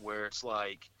summer where it's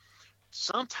like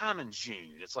sometime in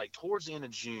June. It's like towards the end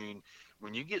of June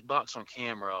when you get bucks on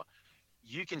camera,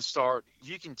 you can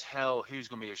tell who's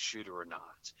going to be a shooter or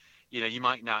not. You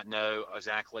might not know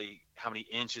exactly how many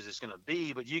inches it's going to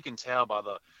be, but you can tell by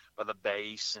the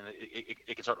base, and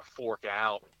it can start to fork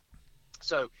out.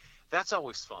 So that's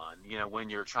always fun, when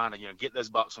you're trying to get those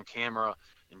bucks on camera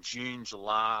in June,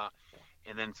 July,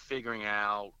 and then figuring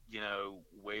out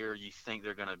where you think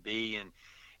they're going to be. And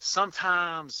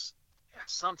sometimes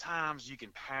you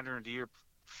can pattern a deer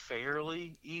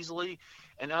fairly easily,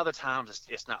 and other times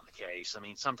it's not the case. I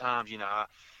mean, sometimes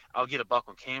I'll get a buck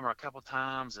on camera a couple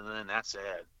times, and then that's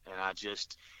it. And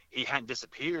he hadn't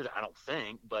disappeared, I don't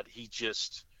think, but he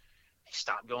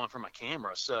stopped going for my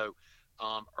camera. So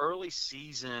early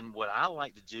season, what I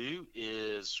like to do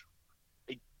is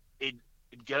it, it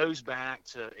it goes back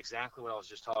to exactly what I was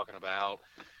just talking about.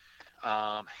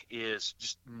 Is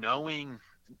just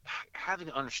having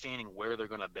an understanding where they're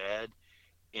going to bed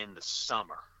in the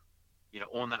summer,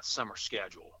 on that summer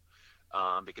schedule.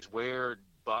 Because where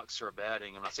bucks are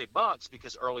bedding, and I say bucks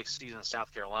because early season in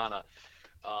South Carolina,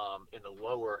 in the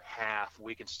lower half,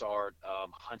 we can start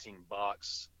hunting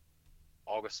bucks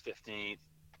August 15th,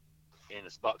 and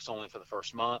it's bucks only for the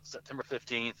first month. September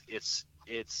 15th,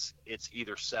 it's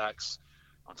either sex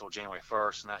until January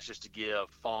 1st, and that's just to give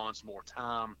fawns more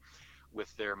time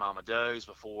with their mama does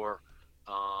before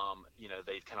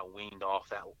they've kind of weaned off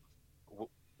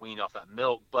that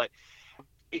milk. But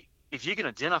if you can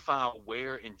identify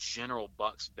where in general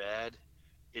bucks bed,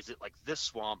 is it like this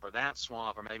swamp or that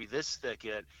swamp or maybe this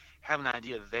thicket, have an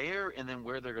idea there, and then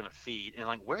where they're going to feed. And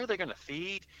like where they're going to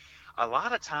feed, a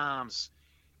lot of times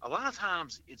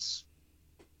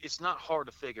it's not hard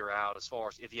to figure out as far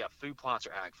as if you have food plots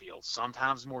or ag fields.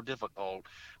 Sometimes more difficult,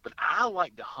 but I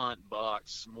like to hunt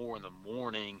bucks more in the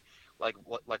morning, like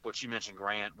what you mentioned,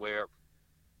 Grant, where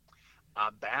I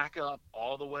back up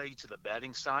all the way to the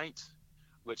bedding site,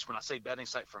 which when I say bedding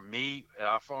site for me at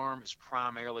our farm is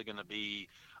primarily going to be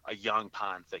a young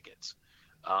pine thicket,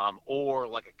 or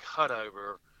like a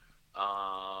cutover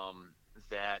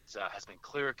that has been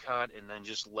clear cut and then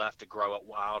just left to grow up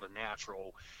wild and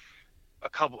natural. A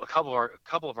couple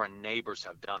of our neighbors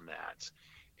have done that,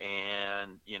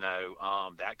 and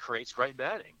that creates great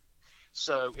bedding.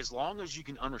 So as long as you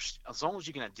can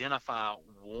identify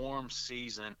warm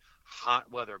season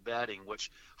hot weather bedding, which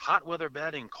hot weather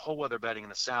bedding, cold weather bedding in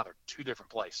the South are two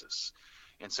different places,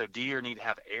 and so deer need to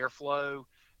have airflow,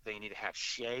 they need to have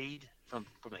shade from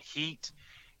the heat,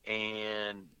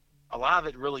 and a lot of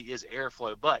it really is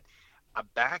airflow. But I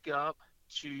back up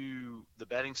to the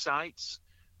bedding sites.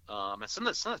 And some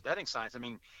of the bedding sites, I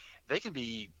mean, they can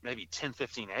be maybe 10,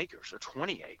 15 acres or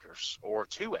 20 acres or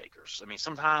 2 acres. I mean,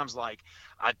 sometimes like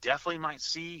I definitely might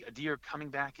see a deer coming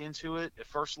back into it at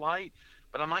first light,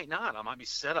 but I might not. I might be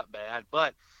set up bad,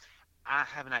 but I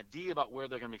have an idea about where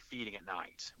they're going to be feeding at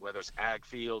night, whether it's ag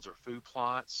fields or food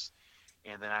plots.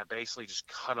 And then I basically just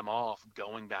cut them off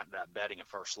going back to that bedding at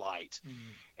first light.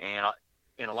 Mm-hmm.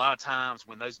 And a lot of times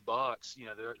when those bucks,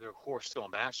 they're of course still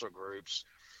in bachelor groups,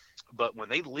 but when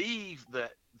they leave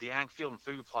the ag field and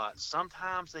food plot,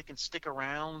 sometimes they can stick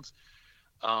around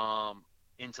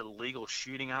into the legal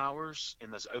shooting hours in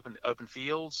those open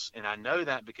fields. And I know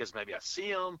that because maybe I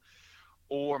see them,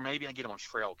 or maybe I get them on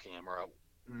trail camera.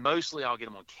 Mostly I'll get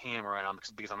them on camera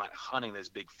because I'm not hunting those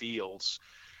big fields.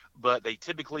 But they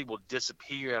typically will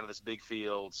disappear out of those big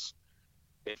fields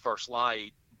at first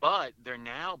light. But they're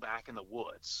now back in the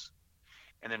woods,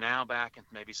 and they're now back in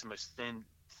maybe some of those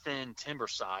thin timber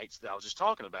sites that I was just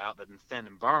talking about that have been thinned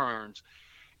and burned.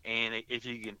 And if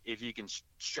you can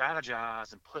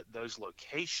strategize and put those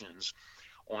locations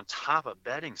on top of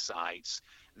bedding sites,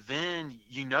 then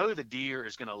the deer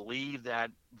is going to leave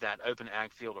that open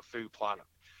ag field or food plot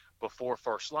before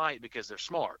first light because they're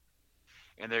smart,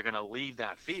 and they're going to leave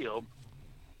that field,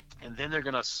 and then they're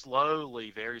going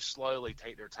to very slowly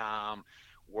take their time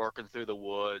working through the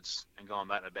woods and going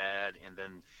back to bed, and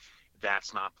then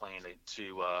that's not planning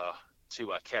to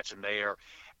catch them there.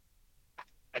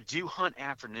 I do hunt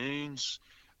afternoons,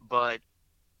 but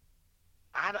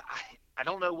I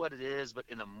don't know what it is, but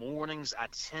in the mornings I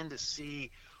tend to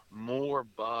see more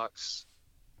bucks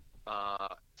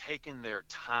taking their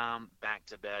time back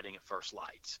to bedding at first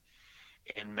light.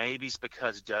 And maybe it's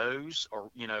because does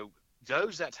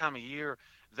that time of year,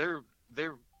 they're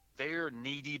they're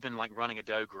knee deep in like running a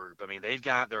doe group. I mean, they've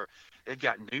got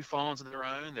new fawns of their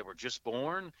own that were just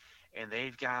born, and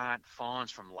they've got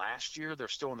fawns from last year. They're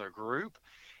still in their group,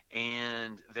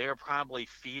 and they're probably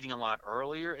feeding a lot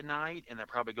earlier at night, and they're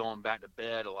probably going back to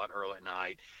bed a lot earlier at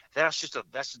night. That's just a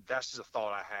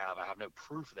thought I have. I have no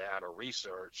proof of that or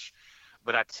research,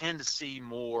 but I tend to see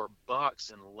more bucks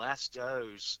and less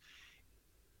does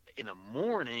in the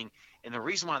morning. And the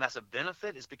reason why that's a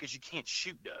benefit is because you can't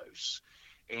shoot does.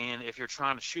 And if you're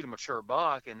trying to shoot a mature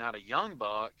buck and not a young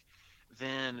buck,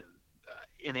 then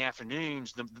in the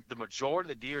afternoons, the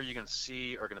majority of the deer you're going to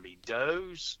see are going to be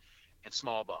does and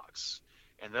small bucks.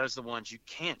 And those are the ones you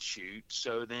can't shoot.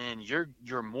 So then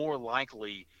you're more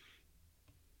likely,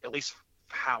 at least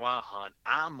how I hunt,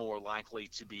 I'm more likely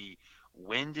to be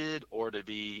winded or to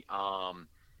be,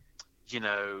 you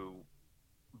know,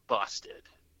 busted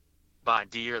by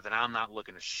deer that I'm not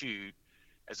looking to shoot,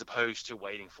 as opposed to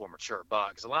waiting for mature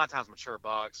bucks. Because a lot of times mature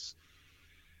bucks,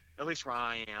 at least where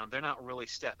I am, they're not really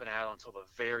stepping out until the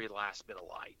very last bit of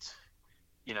light.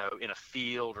 You know, in a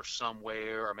field or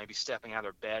somewhere, or maybe stepping out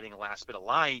of their bedding, last bit of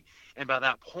light. And by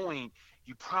that point,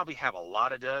 you probably have a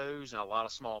lot of does and a lot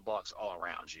of small bucks all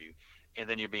around you. And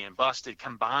then you're being busted,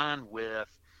 combined with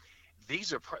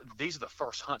these are the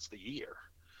first hunts of the year.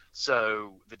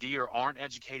 So the deer aren't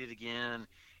educated again,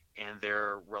 and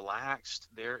they're relaxed,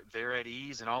 they're at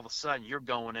ease, and all of a sudden you're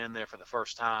going in there for the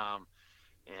first time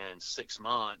in 6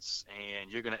 months,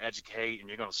 and you're going to educate and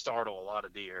you're going to startle a lot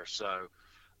of deer. So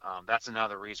that's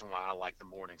another reason why I like the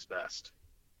mornings best.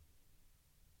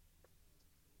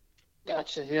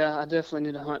 Gotcha. Yeah, I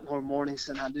definitely need to hunt more mornings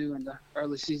than I do in the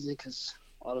early season because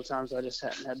a lot of times I just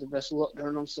haven't had the best luck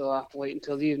during them. So I wait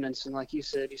until the evenings. And like you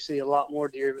said, you see a lot more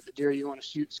deer, but the deer you want to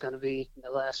shoot is going to be in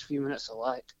the last few minutes of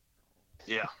light.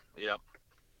 Yeah, yeah.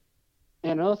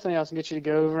 And another thing I was going to get you to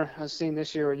go over, I've seen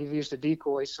this year where you've used a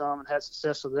decoy some and had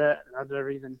success with that. And I've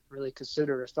never even really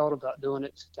considered or thought about doing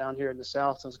it down here in the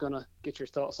South. I was going to get your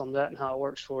thoughts on that and how it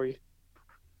works for you.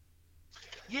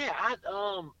 Yeah,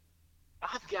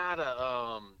 I've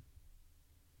got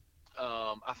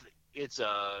it's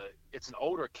an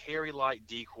older carry light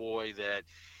decoy that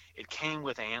it came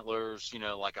with antlers, you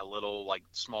know, like a little like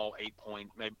small 8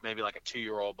 point, maybe like a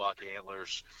 2-year-old buck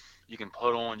antlers. You can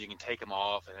put on, you can take them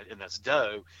off, and that's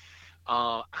doe.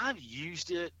 I've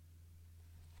used it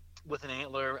with an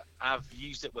antler. I've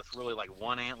used it with really like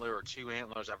one antler or two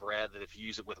antlers. I've read that if you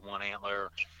use it with one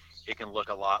antler, it can look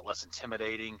a lot less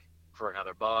intimidating for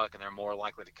another buck, and they're more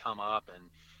likely to come up and,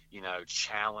 you know,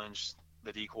 challenge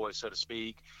the decoy, so to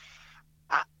speak.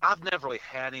 I've never really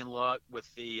had any luck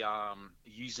with the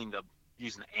using the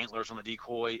antlers on the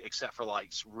decoy, except for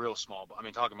like real small. I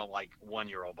mean, talking about like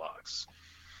 1-year-old bucks,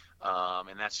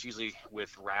 and that's usually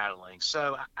with rattling.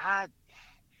 So I've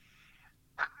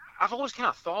always kind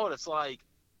of thought it's like,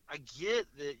 I get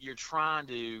that you're trying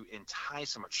to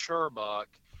entice a mature buck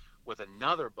with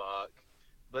another buck,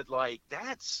 but like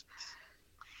that's,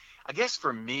 I guess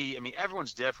for me, I mean,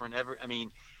 everyone's different.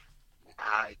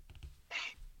 I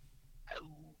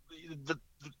the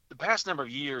the past number of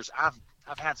years, I've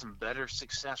had some better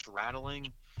success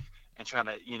rattling and trying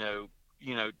to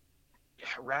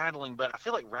rattling, but I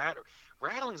feel like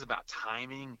rattling is about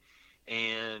timing.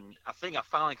 And I think I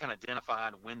finally kind of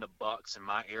identified when the bucks in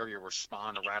my area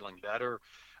respond to rattling better.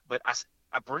 But I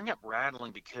bring up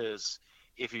rattling because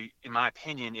in my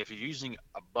opinion, if you're using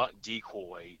a buck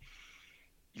decoy,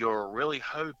 you're really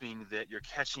hoping that you're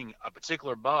catching a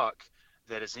particular buck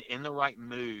that is in the right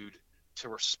mood to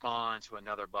respond to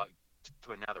another buck,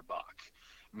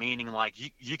 meaning like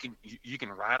you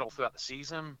can rattle throughout the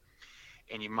season,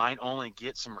 and you might only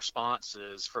get some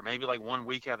responses for maybe like 1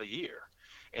 week out of the year.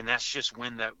 And that's just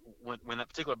when that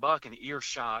particular buck in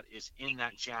earshot is in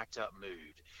that jacked up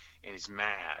mood, and he's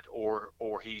mad, or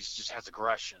he's just has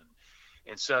aggression.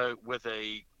 And so with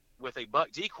a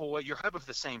buck decoy, you're hoping for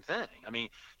the same thing. I mean,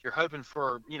 you're hoping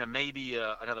for, you know, maybe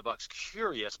another buck's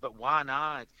curious, but why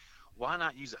not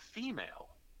use a female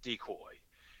decoy?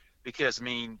 Because I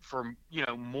mean, for, you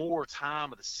know, more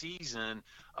time of the season,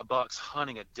 a buck's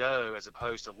hunting a doe as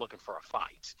opposed to looking for a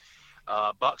fight.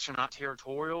 Bucks are not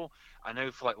territorial. I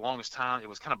know for like longest time it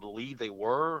was kind of believed they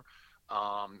were,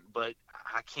 but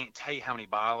I can't tell you how many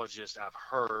biologists I've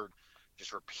heard,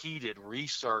 just repeated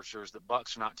researchers, that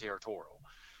bucks are not territorial.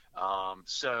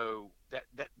 So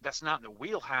that's not in the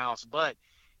wheelhouse. But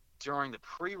during the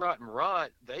pre-rut and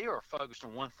rut, they are focused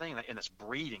on one thing, and it's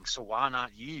breeding. So why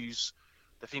not use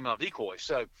the female decoy?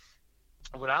 So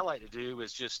what I like to do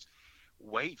is just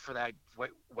wait for that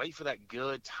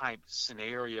good type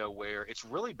scenario where it's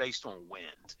really based on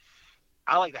wind.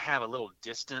 I like to have a little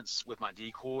distance with my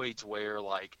decoy to where,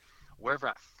 like, wherever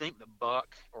I think the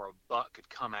buck or a buck could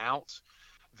come out,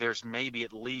 there's maybe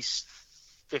at least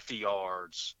 50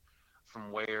 yards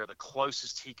from where the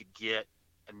closest he could get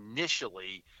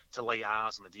initially to lay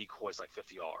eyes on the decoy is like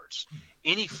 50 yards.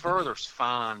 Any further is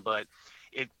fine, but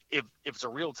if it's a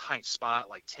real tight spot,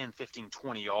 like 10, 15,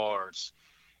 20 yards,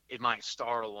 it might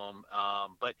startle them.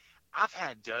 But I've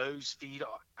had does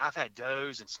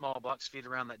and small bucks feed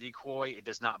around that decoy. It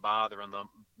does not bother them.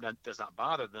 That does not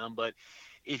bother them. But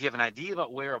if you have an idea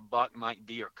about where a buck might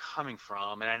be or coming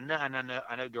from, and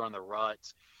I know during the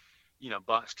rut,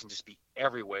 bucks can just be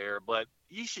everywhere. But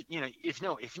you should, if you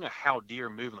know how deer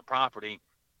move on the property,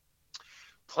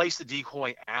 place the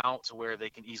decoy out to where they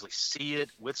can easily see it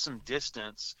with some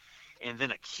distance. And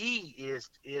then a key is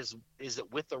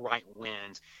that with the right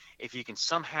wind, if you can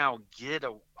somehow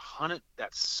hunt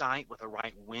that site with the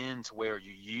right wind to where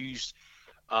you use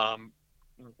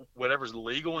whatever's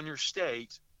legal in your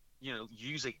state,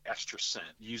 use a estrus scent,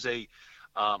 use a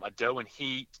doe and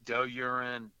heat, doe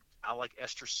urine. I like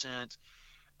estrus scent.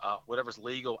 Whatever's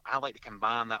legal, I like to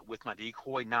combine that with my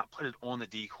decoy, not put it on the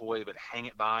decoy, but hang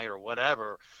it by or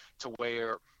whatever, to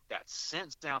where that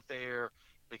scent's out there,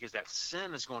 because that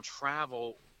scent is going to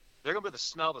travel. They're going to be able to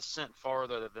smell the scent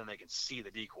farther than they can see the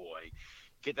decoy.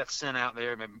 Get that scent out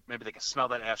there, maybe they can smell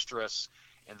that estrus,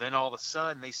 and then all of a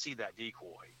sudden they see that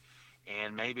decoy.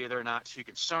 And maybe they're not too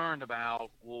concerned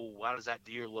about, well, why does that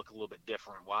deer look a little bit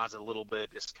different? Why is it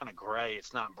it's kind of gray,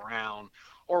 it's not brown,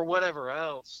 or whatever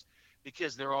else,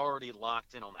 because they're already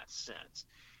locked in on that scent.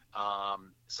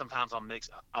 Sometimes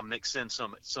I'll mix in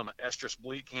some estrus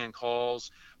bleak can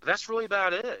calls, but that's really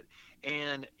about it.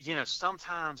 And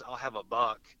sometimes I'll have a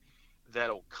buck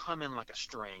that'll come in like a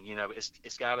string.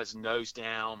 It's got his nose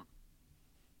down,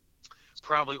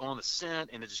 probably on the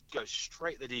scent, and it just goes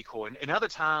straight to the decoy. And other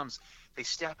times they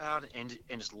step out and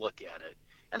just look at it.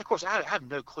 And of course, I have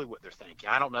no clue what they're thinking.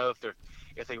 I don't know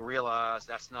if they realize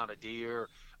that's not a deer,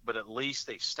 but at least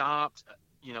they've stopped,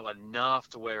 enough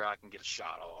to where I can get a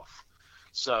shot off.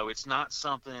 So it's not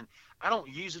something, I don't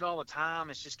use it all the time.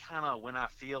 It's just kind of when I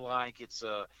feel like it's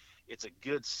a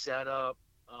good setup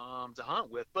to hunt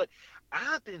with. But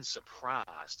I've been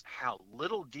surprised how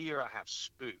little deer I have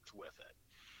spooked with it.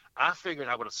 I figured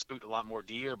I would have spooked a lot more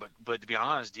deer, but to be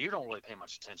honest, deer don't really pay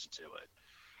much attention to it.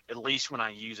 At least when I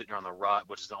use it during the rut,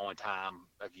 which is the only time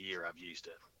of year I've used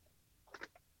it.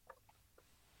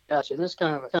 Gotcha. This is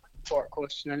kind of a part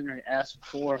question I didn't really ask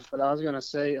before, but I was going to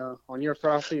say, on your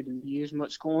property, do you use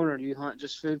much corn, or do you hunt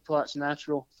just food plots,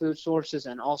 natural food sources?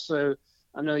 And also,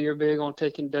 I know you're big on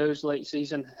taking does late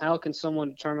season. How can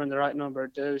someone determine the right number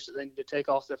of does that they need to take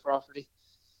off their property?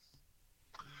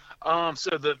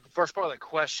 So the first part of the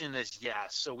question is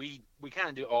yes. So we kind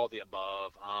of do all the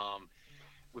above.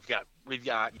 We've got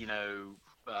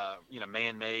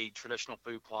man-made traditional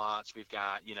food plots. We've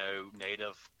got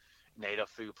native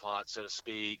food plots, so to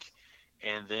speak,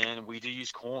 and then we do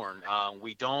use corn.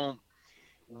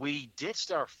 We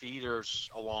ditched our feeders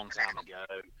a long time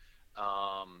ago,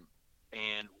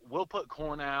 and we'll put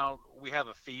corn out. We have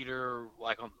a feeder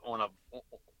like on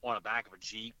a back of a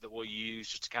Jeep that we'll use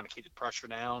just to kind of keep the pressure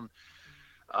down.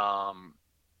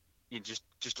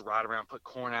 Just to ride around, put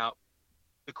corn out.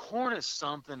 The corn is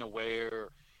something to where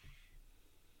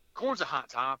corn's a hot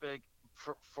topic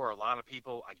for a lot of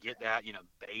people. I get that,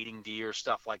 baiting deer,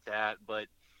 stuff like that. But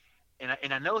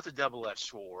and I know it's a double-edged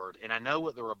sword, and I know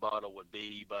what the rebuttal would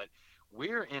be. But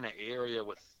we're in an area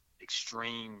with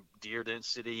extreme deer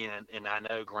density, and I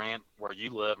know, Grant, where you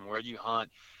live and where you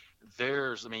hunt,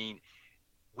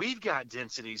 we've got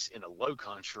densities in the low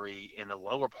country, in the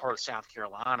lower part of South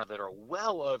Carolina, that are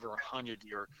well over 100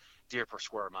 deer per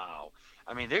square mile.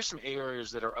 I mean, there's some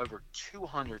areas that are over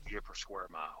 200 deer per square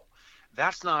mile.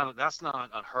 That's not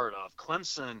unheard of.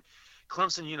 Clemson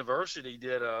University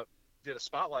did a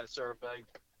spotlight survey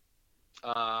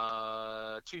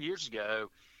 2 years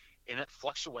ago, and it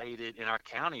fluctuated in our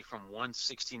county from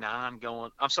 169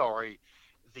 going. I'm sorry,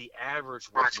 the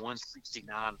average was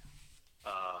 169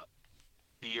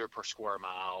 deer per square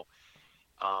mile,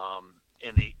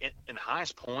 and the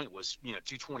highest point was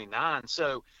 229.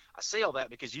 So I say all that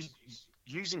because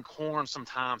using corn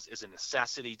sometimes is a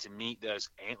necessity to meet those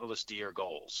antlerless deer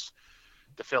goals,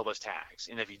 to fill those tags.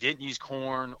 And if you didn't use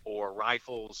corn or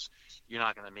rifles, you're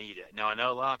not going to meet it. Now, I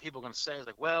know a lot of people are going to say,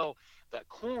 like, well, that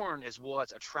corn is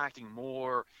what's attracting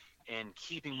more and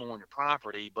keeping more on your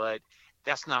property, but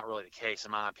that's not really the case,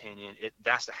 in my opinion.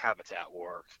 That's the habitat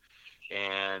work,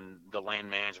 and the land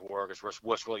management work is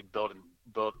what's really building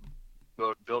the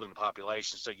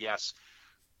population. So yes,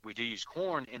 we do use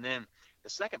corn. And then the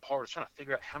second part is trying to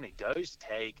figure out how many does to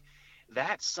take.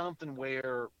 That's something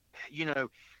where,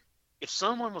 if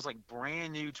someone was like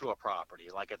brand new to a property,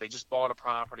 like if they just bought a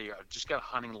property or just got a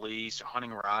hunting lease or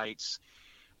hunting rights,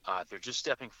 they're just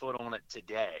stepping foot on it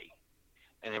today,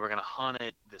 and they were going to hunt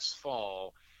it this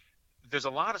fall. There's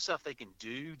a lot of stuff they can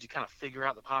do to kind of figure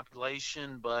out the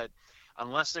population, but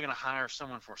unless they're going to hire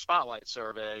someone for a spotlight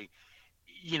survey,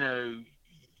 you know,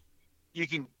 you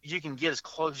can get as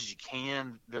close as you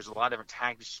can. There's a lot of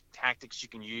different tactics you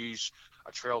can use.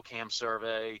 A trail cam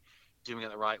survey, doing it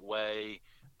the right way,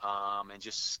 and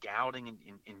just scouting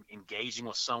and engaging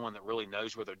with someone that really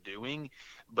knows what they're doing.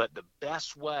 But the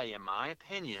best way, in my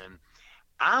opinion,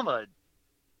 I'm a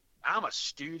I'm a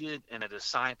student and a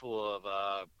disciple of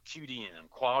QDM,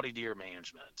 quality deer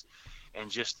management,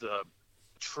 and just the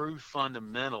true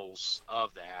fundamentals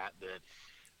of that.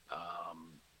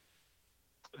 Um,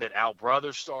 that Al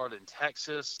Brothers started in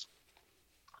Texas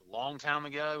a long time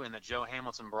ago, and that Joe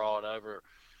Hamilton brought over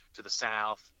to the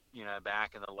South,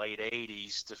 back in the late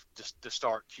 '80s to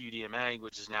start QDMA,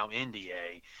 which is now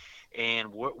NDA. And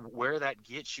where that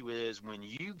gets you is when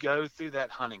you go through that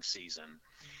hunting season,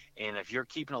 and if you're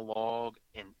keeping a log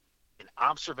and an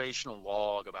observational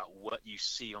log about what you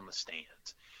see on the stand,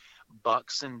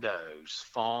 bucks and does,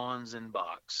 fawns and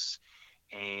bucks,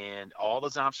 and all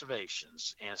those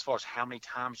observations, and as far as how many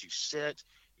times you sit,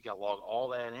 you got to log all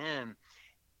that in,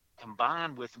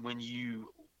 combined with when you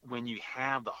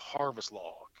have the harvest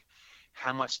log,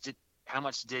 how much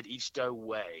did each doe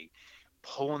weigh,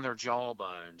 pulling their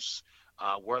jawbones,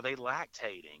 were they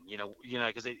lactating,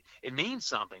 because it means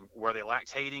something. Were they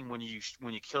lactating when you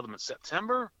kill them in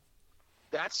September?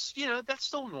 That's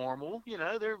still normal.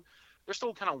 They're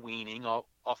still kind of weaning off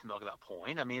milk at that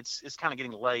point. I mean, it's kind of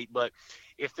getting late, but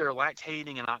if they're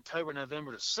lactating in October,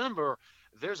 November, December,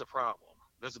 there's a problem.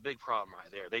 There's a big problem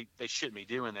right there. They shouldn't be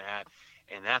doing that,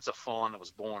 and that's a fawn that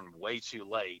was born way too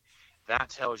late. That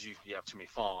tells you you have too many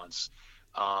fawns.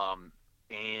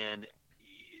 And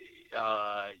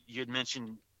you had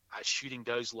mentioned shooting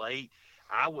does late.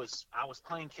 I was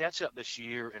playing catch up this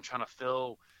year and trying to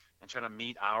fill and trying to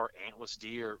meet our antlerless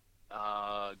deer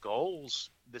goals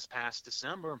this past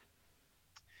December.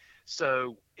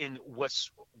 So, in what's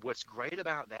great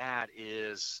about that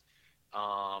is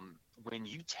when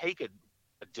you take a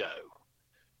doe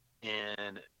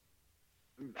in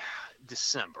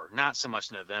December, not so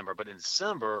much November, but in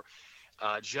December,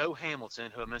 Joe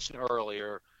Hamilton, who I mentioned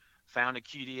earlier, founded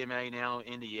QDMA, now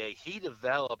NDA. He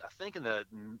developed, I think in the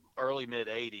early mid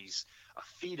 '80s, a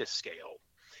fetus scale,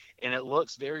 and it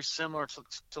looks very similar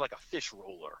to like a fish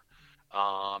ruler,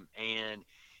 and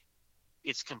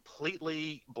it's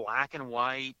completely black and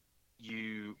white.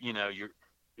 You're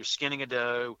skinning a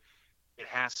doe. It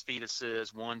has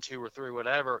fetuses, 1, 2, or 3,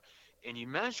 whatever, and you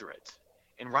measure it.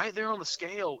 And right there on the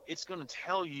scale, it's going to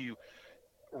tell you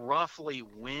roughly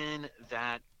when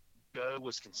that doe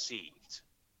was conceived.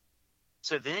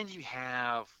 So then you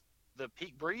have the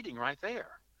peak breeding right there.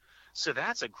 So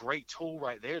that's a great tool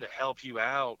right there to help you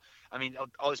out. I mean,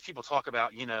 all these people talk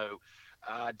about,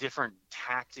 different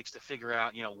tactics to figure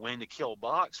out, when to kill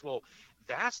bucks. Well,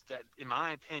 in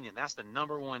my opinion, that's the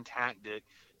number one tactic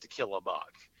to kill a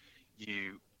buck.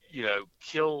 You,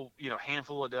 kill, a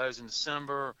handful of does in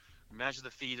December, measure the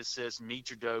fetuses, meet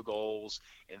your doe goals,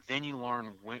 and then you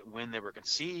learn when they were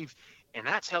conceived. And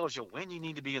that tells you when you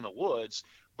need to be in the woods.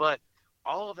 But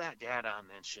all of that data I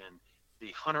mentioned,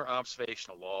 the hunter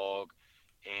observational log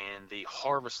and the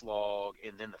harvest log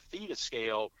and then the fetus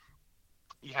scale,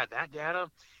 you have that data,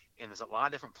 and there's a lot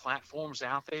of different platforms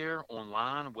out there,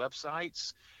 online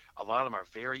websites. A lot of them are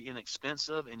very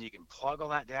inexpensive, and you can plug all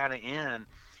that data in,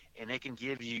 and they can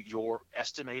give you your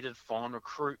estimated fawn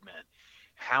recruitment,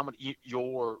 how many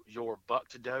your buck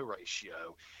to doe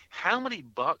ratio, how many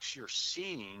bucks you're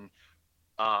seeing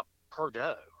per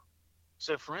doe.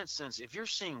 So, for instance, if you're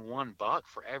seeing one buck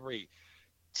for every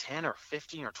 10 or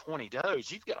 15 or 20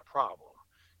 does, you've got a problem.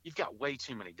 You've got way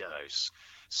too many does.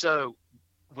 So,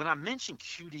 when I mention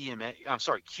QDM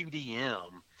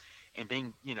and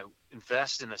being,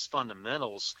 invest in those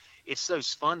fundamentals, it's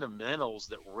those fundamentals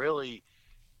that really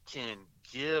can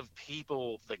give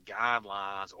people the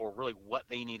guidelines or really what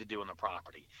they need to do on the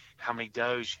property, how many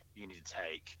does you need to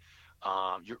take,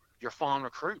 your fawn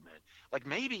recruitment. Like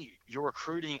maybe you're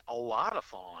recruiting a lot of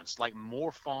fawns, like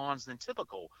more fawns than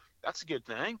typical. That's a good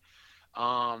thing.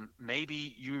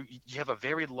 Maybe you have a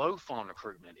very low fawn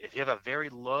recruitment. If you have a very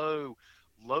low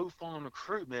fawn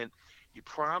recruitment, you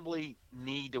probably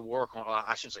need to work on.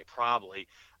 I shouldn't say probably.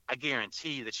 I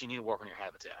guarantee that you need to work on your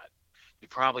habitat. You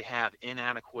probably have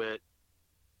inadequate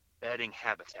bedding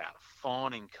habitat,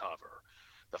 fawning cover.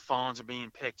 The fawns are being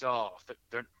picked off.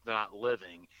 They're not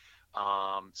living.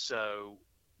 So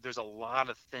there's a lot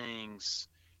of things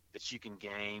that you can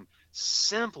gain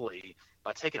simply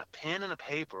by taking a pen and a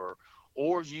paper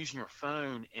or using your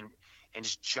phone and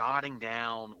just jotting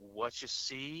down what you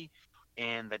see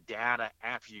and the data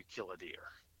after you kill a deer.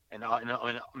 I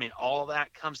mean, all of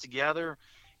that comes together,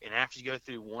 and after you go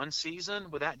through one season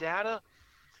with that data,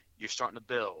 you're starting to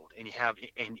build, and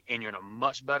you're in a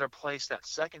much better place that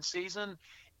second season,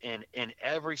 and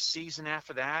every season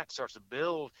after that starts to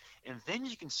build, and then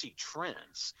you can see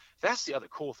trends. That's the other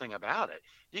cool thing about it.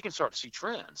 You can start to see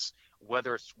trends,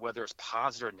 whether it's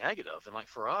positive or negative. And like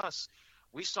for us,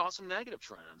 we saw some negative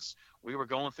trends. We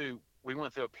went through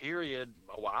a period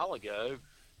a while ago,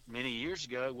 many years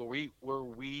ago, where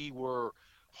we were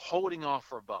holding off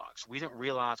for bucks. We didn't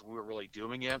realize we were really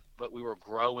doing it, but we were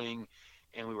growing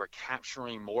and we were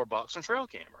capturing more bucks on trail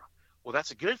camera. Well,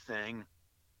 that's a good thing.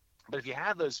 But if you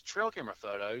have those trail camera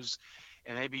photos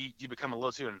and maybe you become a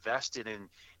little too invested in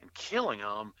killing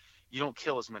them, you don't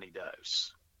kill as many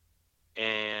does.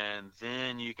 And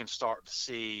then you can start to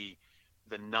see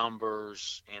the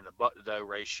numbers and the buck to doe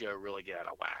ratio really get out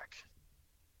of whack.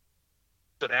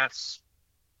 So that's,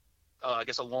 I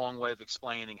guess, a long way of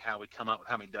explaining how we come up with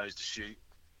how many does to shoot.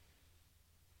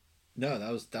 No,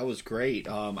 that was great.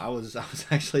 I was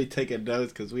actually taking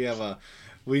notes because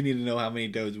we need to know how many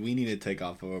does we need to take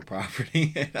off of a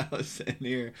property, and I was sitting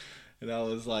here, and I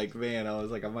was like, man, I was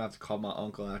like, I'm gonna have to call my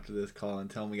uncle after this call and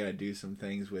tell him we gotta do some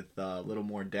things with a little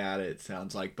more data. It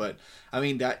sounds like, but I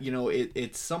mean that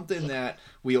it's something that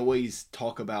we always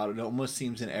talk about. It almost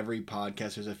seems in every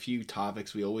podcast there's a few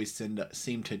topics we always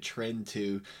seem to trend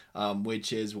to,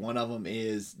 which is one of them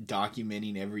is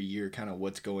documenting every year kind of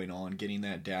what's going on, getting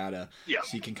that data, Yeah.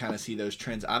 so you can kind of see those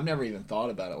trends. I've never even thought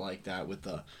about it like that with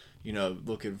the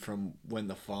looking from when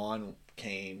the fawn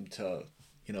came to,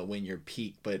 when you're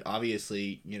peak. But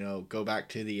obviously, go back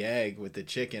to the egg with the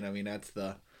chicken. I mean, that's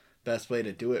the best way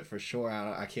to do it for sure.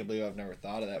 I can't believe I've never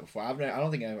thought of that before. I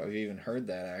don't think I've even heard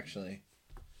that actually.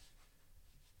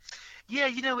 Yeah,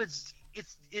 it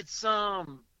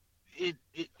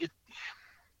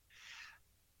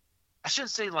I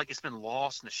shouldn't say like it's been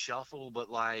lost in the shuffle, but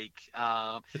like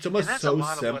It's and almost that's a so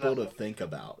lot of what simple to think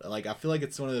about. Like I feel like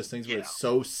it's one of those things where yeah. it's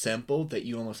so simple that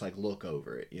you almost like look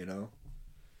over it.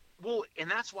 Well, and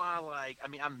that's why like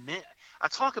I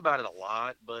talk about it a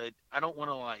lot, but I don't want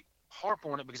to like harp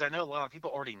on it because I know a lot of people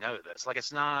already know this. Like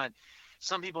it's not,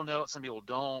 some people know it, some people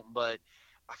don't, but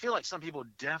I feel like some people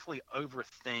definitely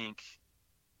overthink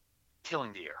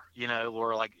killing deer,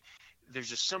 or like there's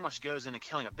just so much goes into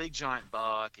killing a big giant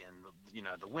buck, and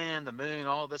the wind, the moon,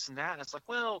 all this and that. And it's like,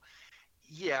 well,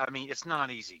 yeah, I mean, it's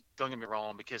not easy. Don't get me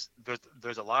wrong, because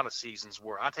there's a lot of seasons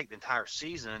where I take the entire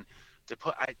season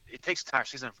it takes the entire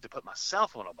season to put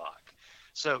myself on a buck.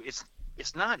 So it's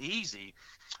not easy,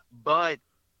 but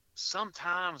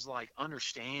sometimes like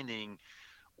understanding,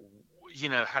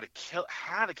 how to kill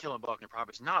a buck in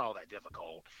property is not all that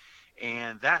difficult.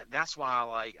 And that's why I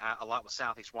like a lot with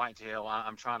Southeast Whitetail.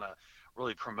 I'm trying to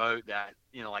really promote that,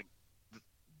 like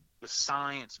the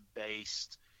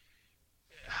science-based,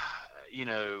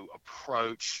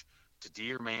 approach to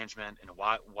deer management and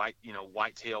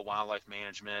whitetail wildlife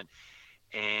management,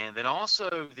 and then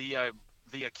also the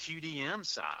QDM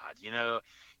side.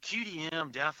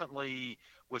 QDM definitely,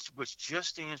 which just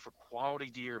stands for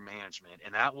quality deer management,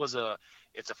 and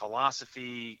it's a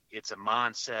philosophy, it's a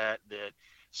mindset that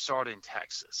started in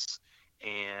Texas,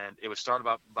 and it was started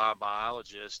by a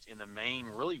biologist. And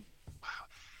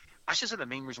I should say the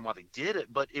main reason why they did it,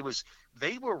 but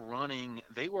they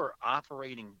were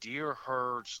operating deer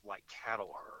herds like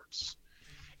cattle herds.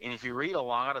 And if you read a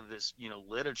lot of this,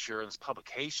 literature and this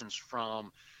publications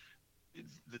from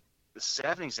the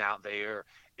 70s out there,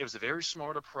 it was a very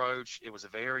smart approach. It was a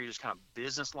very just kind of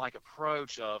business-like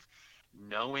approach of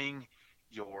knowing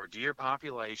your deer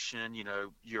population,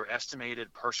 your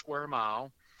estimated per square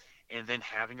mile, and then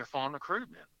having your fawn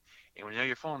recruitment. And when you know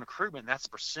your fawn recruitment, that's the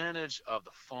percentage of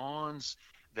the fawns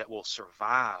that will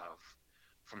survive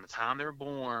from the time they're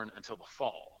born until the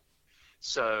fall.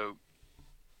 So,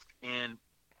 and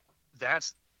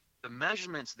that's the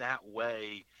measurements that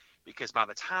way, because by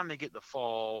the time they get the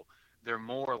fall, they're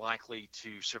more likely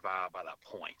to survive by that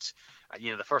point.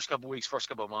 The first couple of weeks, first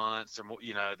couple of months, they're more,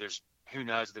 there's who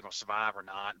knows if they're going to survive or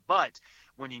not. But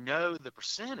when you know the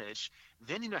percentage,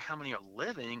 then you know how many are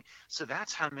living. So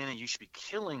that's how many you should be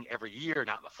killing every year,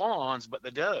 not the fawns, but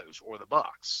the does or the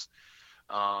bucks.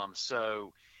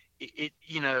 So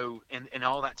and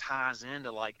all that ties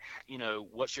into like,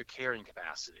 what's your carrying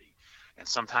capacity? And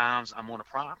sometimes I'm on a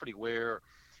property where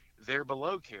they're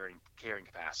below carrying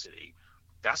capacity.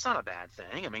 That's not a bad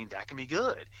thing. I mean, that can be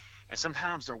good. and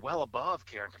sometimes they're well above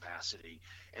carrying capacity,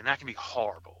 and that can be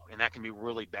horrible, and that can be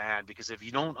really bad, because if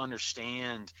you don't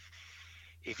understand,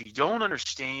 I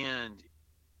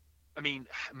mean,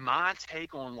 my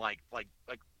take on like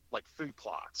food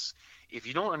plots. If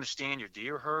you don't understand your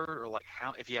deer herd, or like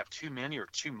how, if you have too many or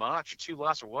too much or too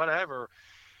less or whatever,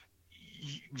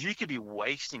 you could be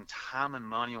wasting time and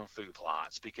money on food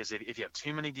plots, because if you have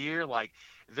too many deer, like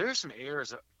there's some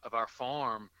areas of our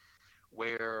farm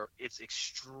where it's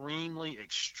extremely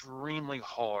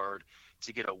hard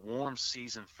to get a warm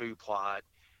season food plot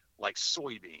like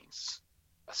soybeans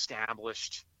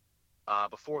established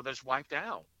before they're wiped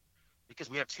out, because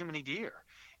we have too many deer.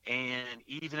 And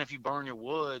even if you burn your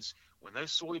woods, when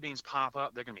those soybeans pop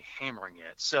up, they're going to be hammering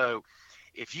it. So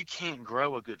if you can't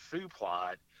grow a good food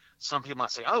plot, some people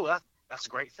might say, oh, that's a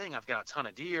great thing, I've got a ton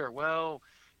of deer. Well,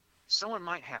 someone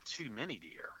might have too many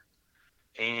deer.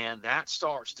 And that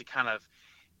starts to kind of,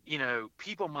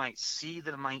 people might see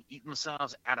that they might eat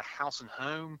themselves out of house and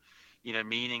home,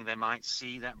 meaning they might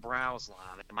see that browse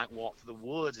line. They might walk through the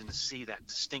woods and to see that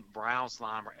distinct browse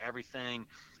line where everything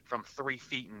from 3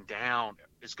 feet and down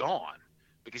is gone,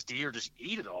 because deer just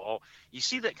eat it all. You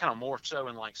see that kind of more so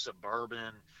in like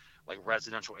suburban, like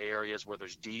residential areas where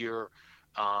there's deer.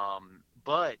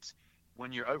 But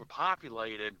when you're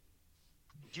overpopulated,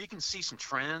 you can see some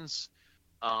trends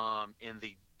in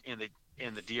the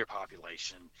deer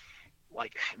population.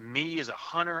 Like me as a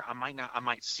hunter, I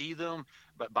might see them,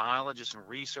 but biologists and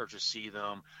researchers see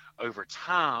them over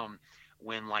time.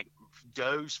 When like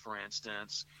does, for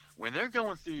instance, when they're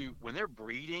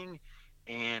breeding,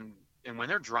 and when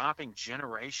they're dropping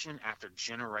generation after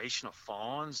generation of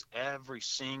fawns every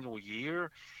single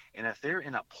year, and if they're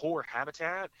in a poor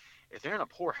habitat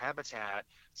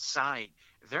site,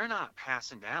 they're not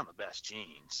passing down the best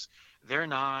genes. They're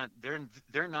not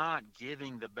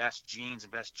giving the best genes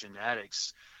and best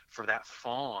genetics for that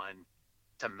fawn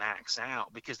to max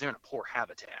out, because they're in a poor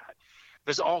habitat.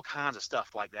 There's all kinds of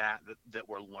stuff like that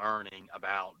we're learning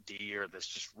about deer that's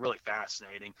just really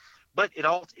fascinating. But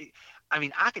I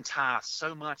mean, I can tie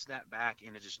so much of that back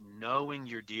into just knowing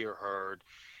your deer herd,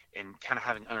 and kind of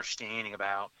having understanding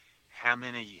about how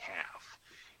many you have.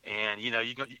 And you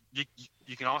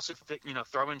can also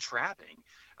throw in trapping.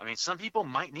 I mean, some people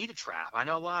might need a trap. I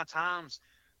know a lot of times,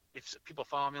 if people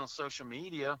follow me on social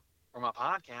media or my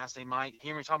podcast, they might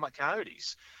hear me talking about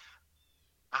coyotes.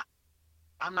 I,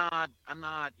 I'm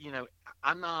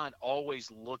not always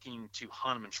looking to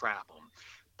hunt them and trap them,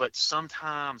 but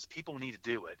sometimes people need to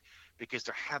do it because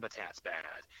their habitat's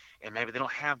bad, and maybe they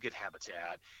don't have good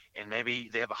habitat, and maybe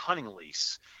they have a hunting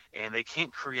lease and they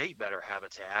can't create better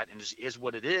habitat, and just is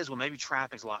what it is. Well, maybe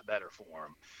trapping's a lot better for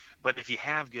them. But if you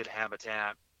have good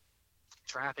habitat,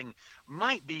 trapping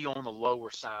might be on the lower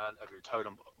side of your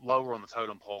lower on the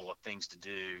totem pole of things to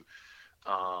do.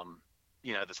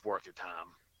 That's worth your time.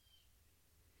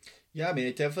 Yeah, I mean,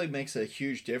 it definitely makes a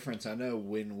huge difference. I know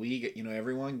when we get,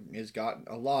 everyone has got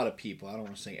a lot of people. I don't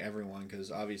want to say everyone,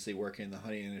 because obviously working in the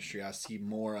hunting industry, I see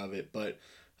more of it. But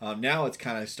now it's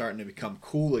kind of starting to become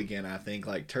cool again, I think,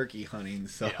 like turkey hunting.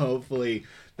 So Yeah. hopefully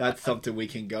that's something we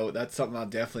can go. That's something I'll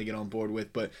definitely get on board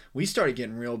with. But we started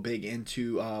getting real big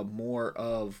into more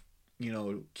of,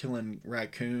 killing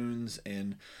raccoons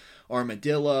and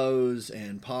armadillos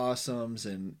and possums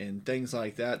and things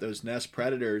like that, those nest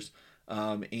predators.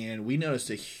 And we noticed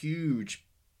a huge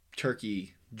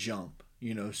turkey jump.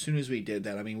 As soon as we did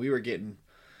that, I mean, we were getting.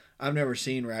 I've never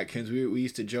seen raccoons. We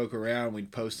used to joke around.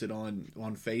 We'd post it on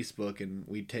Facebook, and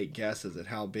we'd take guesses at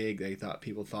how big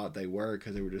people thought they were,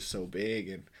 because they were just so big.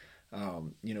 And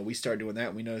we started doing that,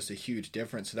 and we noticed a huge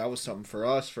difference. So that was something for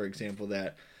us, for example,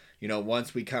 that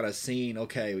once we kind of seen,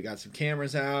 okay, we got some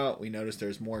cameras out, we noticed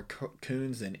there's more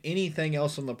coons than anything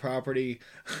else on the property.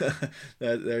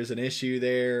 There's an issue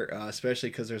there, especially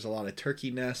because there's a lot of turkey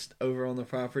nests over on the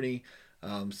property.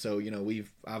 So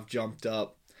I've jumped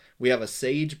up. We have a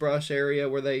sagebrush area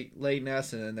where they lay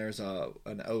nests, and then there's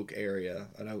an oak area,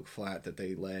 an oak flat that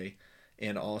they lay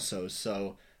in also.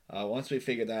 So once we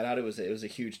figured that out, it was a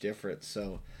huge difference.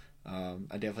 So I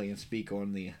definitely can speak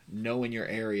on the knowing your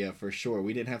area for sure.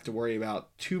 We didn't have to worry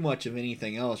about too much of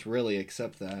anything else really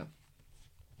except that.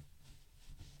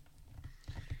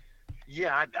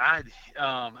 Yeah, I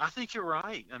think you're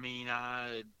right. I mean,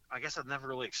 I guess I've never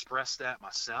really expressed that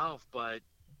myself, but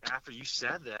after you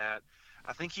said that,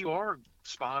 I think you are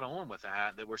spot on with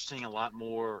that. That we're seeing a lot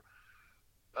more,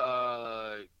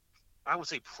 I would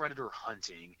say, predator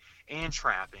hunting and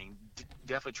trapping.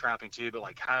 Definitely trapping too, but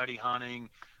like coyote hunting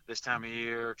this time of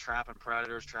year, trapping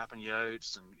predators, trapping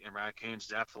yotes and raccoons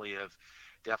definitely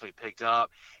picked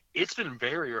up. It's been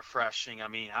very refreshing. I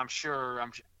mean,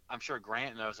 I'm sure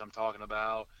Grant knows what I'm talking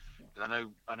about.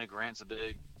 'Cause I know Grant's a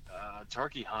big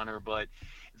turkey hunter, but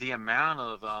the amount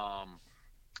of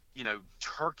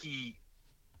turkey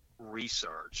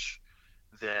research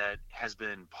that has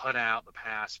been put out the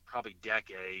past probably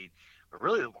decade, but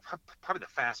really probably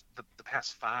the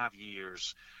past 5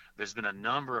 years, there's been a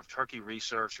number of turkey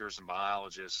researchers and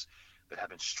biologists that have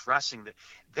been stressing that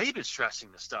they've been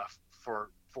stressing the stuff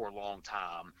for a long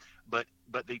time, but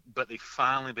they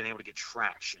finally been able to get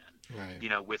traction,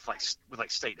 Right. with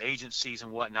state agencies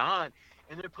and whatnot,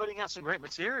 and they're putting out some great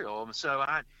material. And so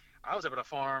I was up at a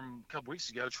farm a couple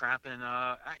weeks ago trapping.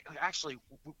 Actually,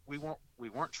 we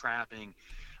weren't trapping.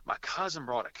 My cousin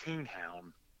brought a coon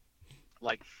hound.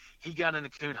 Like he got into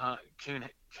coon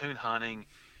hunting,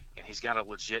 and he's got a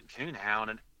legit coon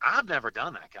hound. And I've never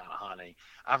done that kind of hunting.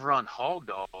 I've run hog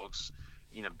dogs,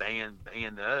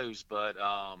 baying those. But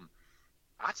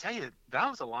I tell you, that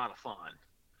was a lot of fun.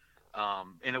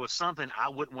 And it was something I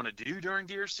wouldn't want to do during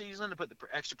deer season to put the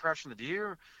extra pressure on the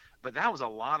deer. But that was a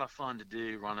lot of fun to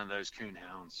do running those coon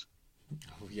hounds.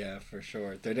 Oh yeah, for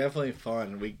sure. They're definitely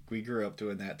fun. We grew up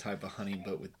doing that type of hunting,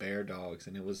 but with bear dogs,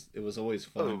 and it was always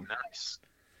Oh, fun. nice.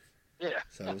 Yeah.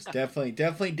 So it was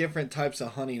definitely different types of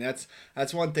hunting. That's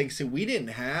one thing. So we didn't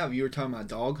have. You were talking about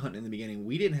dog hunting in the beginning.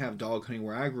 We didn't have dog hunting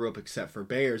where I grew up, except for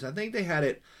bears. I think they had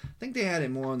it. I think they had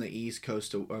it more on the east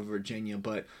coast of Virginia,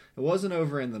 but it wasn't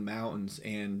over in the mountains.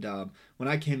 And when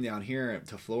I came down here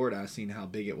to Florida, I seen how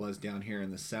big it was down here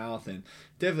in the south, and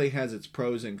definitely has its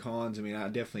pros and cons. I mean, I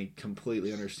definitely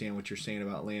completely understand what you're saying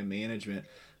about land management.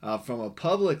 From a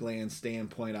public land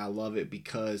standpoint, I love it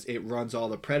because it runs all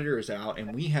the predators out,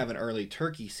 and we have an early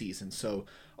turkey season. So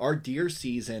our deer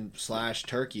season slash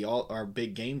turkey, all our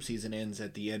big game season ends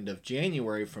at the end of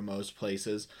January for most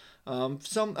places.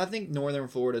 Some I think northern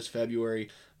Florida's February.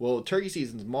 Well, turkey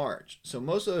season's March, so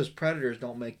most of those predators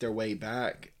don't make their way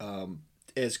back.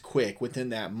 As quick within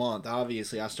that month.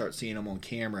 Obviously, I start seeing them on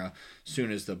camera as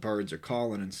soon as the birds are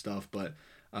calling and stuff, but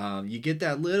you get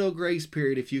that little grace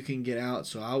period if you can get out.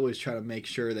 So I always try to make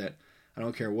sure that I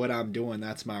don't care what I'm doing.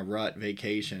 That's my rut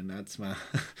vacation. That's my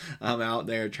I'm out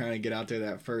there trying to get out there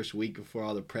that first week before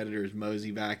all the predators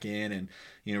mosey back in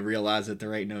and realize that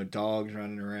there ain't no dogs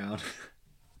running around.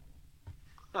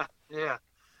 Yeah.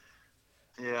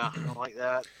 Yeah. I like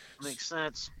that. Makes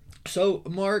sense. So,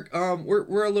 Mark,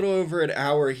 we're a little over an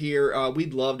hour here.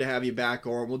 We'd love to have you back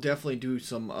on. We'll definitely do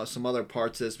some other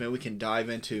parts of this. Maybe we can dive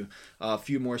into a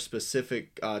few more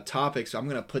specific topics. I'm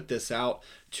gonna put this out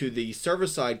to the server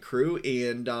side crew,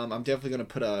 and I'm definitely gonna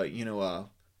put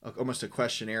almost a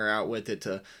questionnaire out with it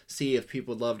to see if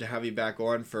people would love to have you back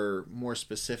on for more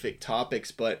specific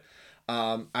topics. But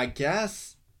I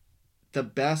guess the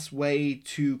best way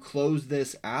to close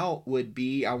this out would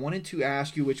be I wanted to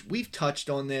ask you, which we've touched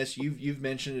on this, you've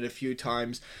mentioned it a few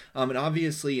times, and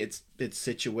obviously it's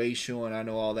situational and I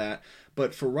know all that,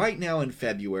 but for right now in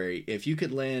February, if you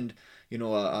could lend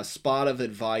a spot of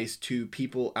advice to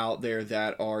people out there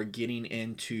that are getting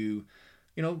into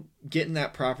getting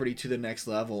that property to the next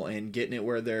level and getting it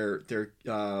where their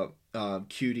QDM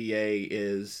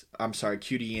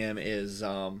is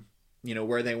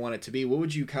where they want it to be, what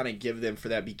would you kind of give them for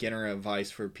that beginner advice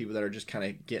for people that are just kind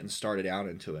of getting started out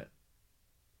into it?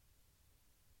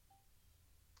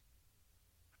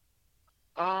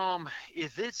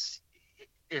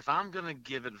 If I'm gonna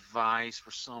give advice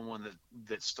for someone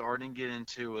that's starting to get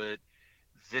into it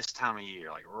this time of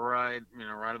year, like right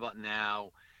about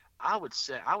now, I would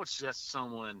suggest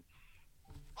someone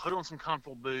put on some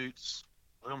comfortable boots,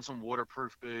 put on some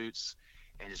waterproof boots,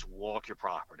 and just walk your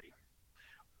property.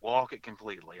 Walk it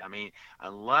completely. I mean,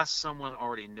 unless someone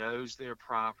already knows their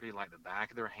property like the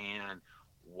back of their hand,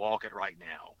 walk it right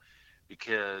now,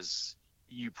 because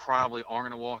you probably aren't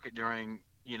going to walk it during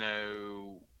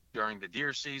the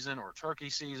deer season or turkey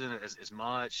season as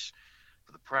much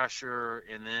for the pressure.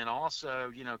 And then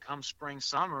also, come spring,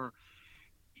 summer,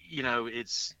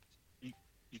 it's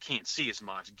you can't see as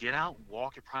much. Get out,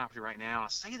 walk your property right now. I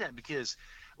say that because,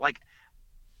 like,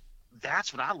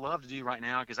 that's what I love to do right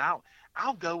now, because I'll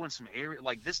go in some area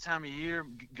like this time of year,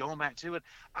 going back to it.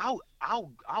 I'll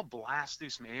blast through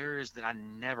some areas that I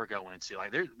never go into.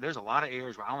 Like there's a lot of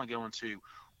areas where I only go into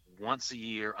once a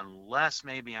year, unless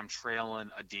maybe I'm trailing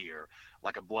a deer,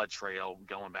 like a blood trail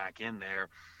going back in there.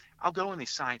 I'll go in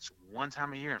these sites one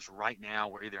time a year, and it's right now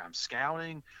where either I'm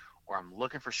scouting or I'm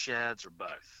looking for sheds or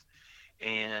both.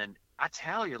 And I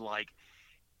tell you, like,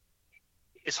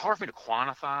 it's hard for me to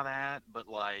quantify that, but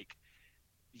like,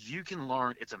 you can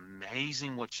learn. It's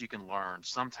amazing what you can learn.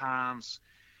 Sometimes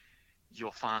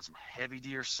you'll find some heavy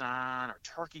deer sign or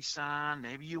turkey sign.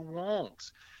 Maybe you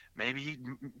won't. maybe.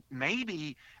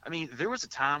 I mean, there was a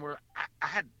time where I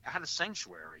had a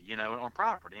sanctuary, on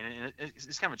property, and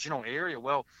it's kind of a general area.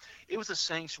 Well, it was a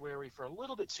sanctuary for a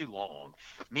little bit too long,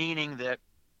 meaning that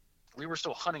we were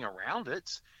still hunting around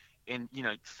it, and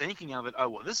thinking of it. Oh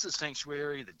well, this is a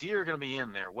sanctuary. The deer are going to be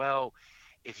in there. Well,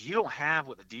 if you don't have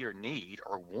what the deer need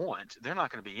or want, they're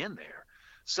not going to be in there.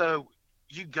 So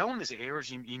you go in these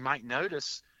areas, you might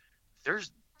notice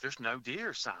there's there's no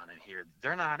deer sign in here.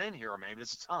 They're not in here, or maybe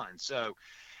it's a ton. So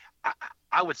I,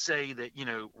 I would say that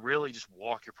really just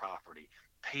walk your property,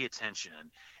 pay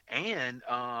attention, and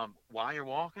while you're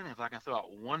walking, if I can throw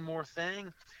out one more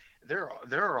thing, there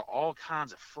are all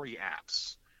kinds of free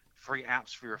apps for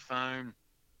your phone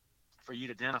for you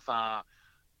to identify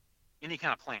any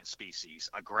kind of plant species,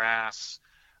 a grass,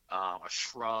 a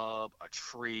shrub, a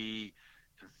tree,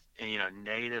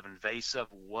 native, invasive,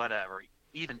 whatever,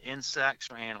 even insects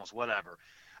or animals, whatever.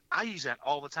 I use that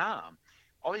all the time.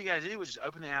 All you got to do is just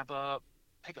open the app up,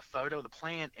 take a photo of the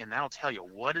plant, and that'll tell you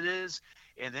what it is.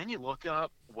 And then you look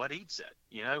up what eats it.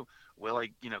 Will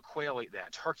quail eat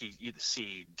that? Turkey eat the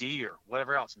seed, deer,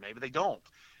 whatever else. Maybe they don't.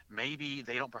 Maybe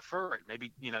they don't prefer it.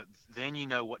 Maybe, then you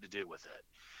know what to do with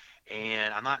it.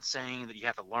 And I'm not saying that you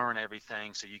have to learn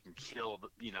everything so you can kill,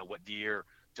 what deer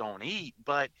don't eat,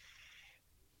 but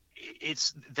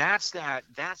that's that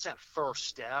first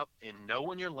step in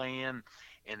knowing your land,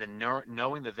 and then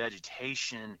knowing the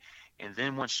vegetation, and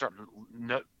then once you start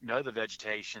to know the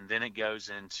vegetation, then it goes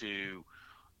into,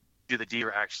 do the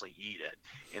deer actually eat it?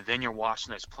 And then you're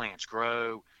watching those plants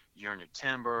grow. You're in your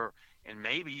timber, and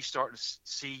maybe you start to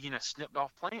see snipped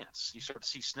off plants. You start to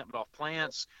see snipped off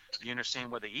plants. You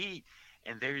understand what they eat,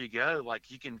 and there you go.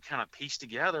 Like, you can kind of piece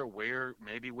together where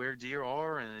deer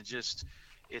are, and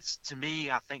it's to me,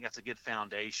 I think that's a good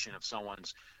foundation of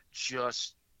someone's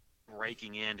just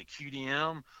breaking into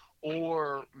QDM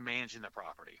or managing the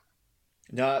property.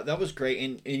 No, that was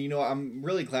great, and I'm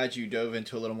really glad you dove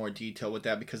into a little more detail with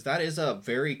that, because that is a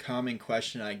very common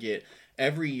question I get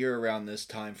every year around this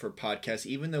time for podcasts.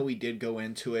 Even though we did go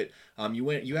into it, you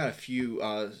had a few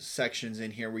sections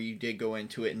in here where you did go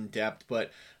into it in depth,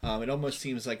 but it almost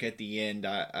seems like at the end,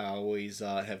 I always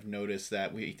have noticed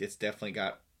that it's definitely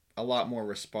got a lot more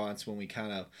response when we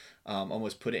kind of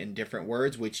almost put it in different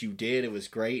words, which you did. It was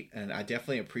great, and I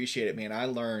definitely appreciate it, man. I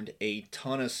learned a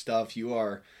ton of stuff. You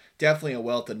are definitely a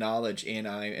wealth of knowledge, and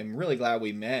I am really glad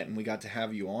we met and we got to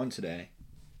have you on today.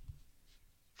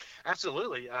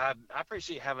 Absolutely. I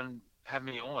appreciate having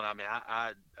me on. I mean,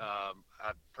 I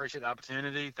appreciate the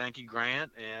opportunity. Thank you,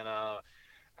 Grant. And I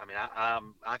mean,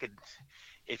 I could,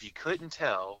 if you couldn't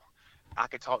tell, I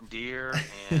could talk deer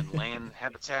and land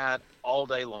habitat all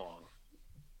day long.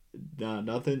 No,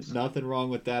 nothing wrong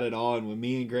with that at all. And when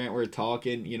me and Grant were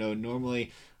talking,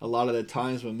 normally a lot of the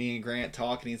times when me and Grant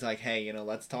talk, and he's like, "Hey,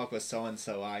 let's talk with so and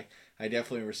so." I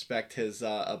definitely respect his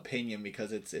opinion,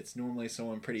 because it's normally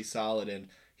someone pretty solid, and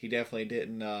he definitely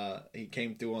didn't. He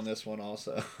came through on this one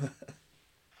also.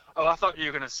 Oh, I thought you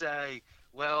were going to say,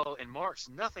 well, in March,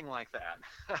 nothing like that.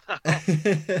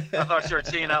 I thought you were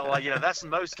teeing up like, that's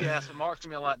most guests, but Mark's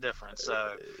going to be a lot different.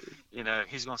 So,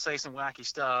 he's going to say some wacky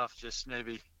stuff, just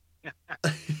maybe.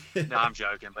 No, I'm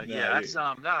joking. But No, yeah, that's, no,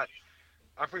 I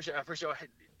appreciate you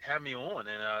having me on,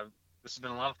 and this has been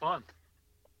a lot of fun.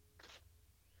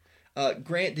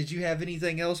 Grant, did you have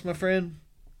anything else, my friend?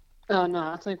 No,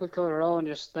 I think we covered it all, and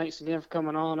just thanks again for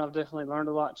coming on. I've definitely learned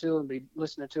a lot too, and be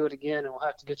listening to it again, and we'll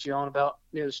have to get you on about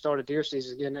near the start of deer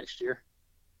season again next year.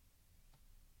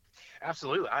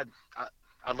 Absolutely.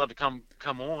 I'd love to come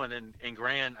on, and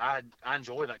Grant, I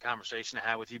enjoyed that conversation I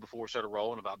had with you before we started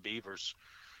rolling about beavers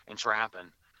and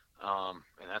trapping. And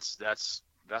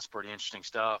that's pretty interesting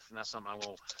stuff, and that's something I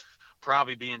will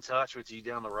probably be in touch with you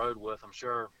down the road with, I'm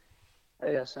sure.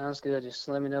 Yeah, sounds good. Just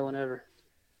let me know whenever.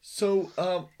 So,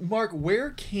 Mark, where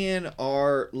can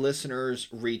our listeners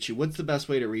reach you? What's the best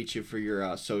way to reach you for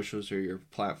your socials or your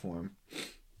platform?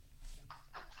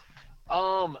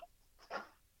 I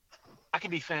can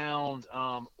be found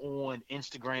on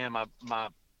Instagram.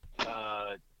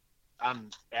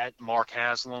 I'm at Mark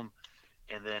Haslam,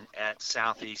 and then at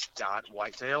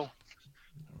southeast.whitetail,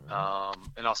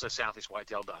 and also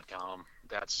southeastwhitetail.com.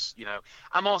 That's,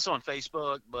 I'm also on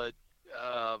Facebook, but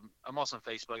I'm also on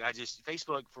Facebook.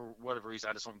 Facebook, for whatever reason,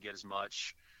 I just don't get as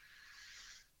much.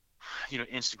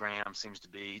 Instagram seems to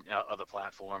be, other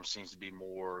platforms seems to be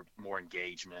more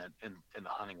engagement in the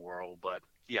hunting world. But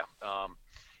yeah,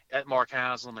 at Mark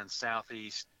Haslam and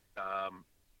Southeast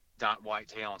dot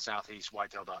Whitetail and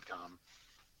southeastwhitetail.com.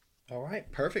 All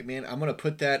right, perfect, man. I'm gonna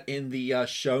put that in the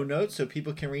show notes so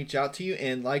people can reach out to you.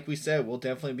 And like we said, we'll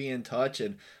definitely be in touch,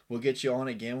 and we'll get you on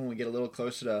again when we get a little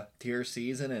closer to deer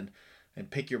season,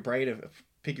 and pick your brain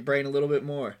a little bit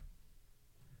more.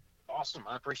 Awesome.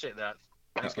 I appreciate that.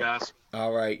 Thanks, guys.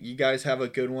 All right, you guys have a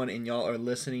good one, and y'all are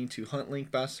listening to Hunt Link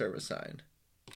by Servicide.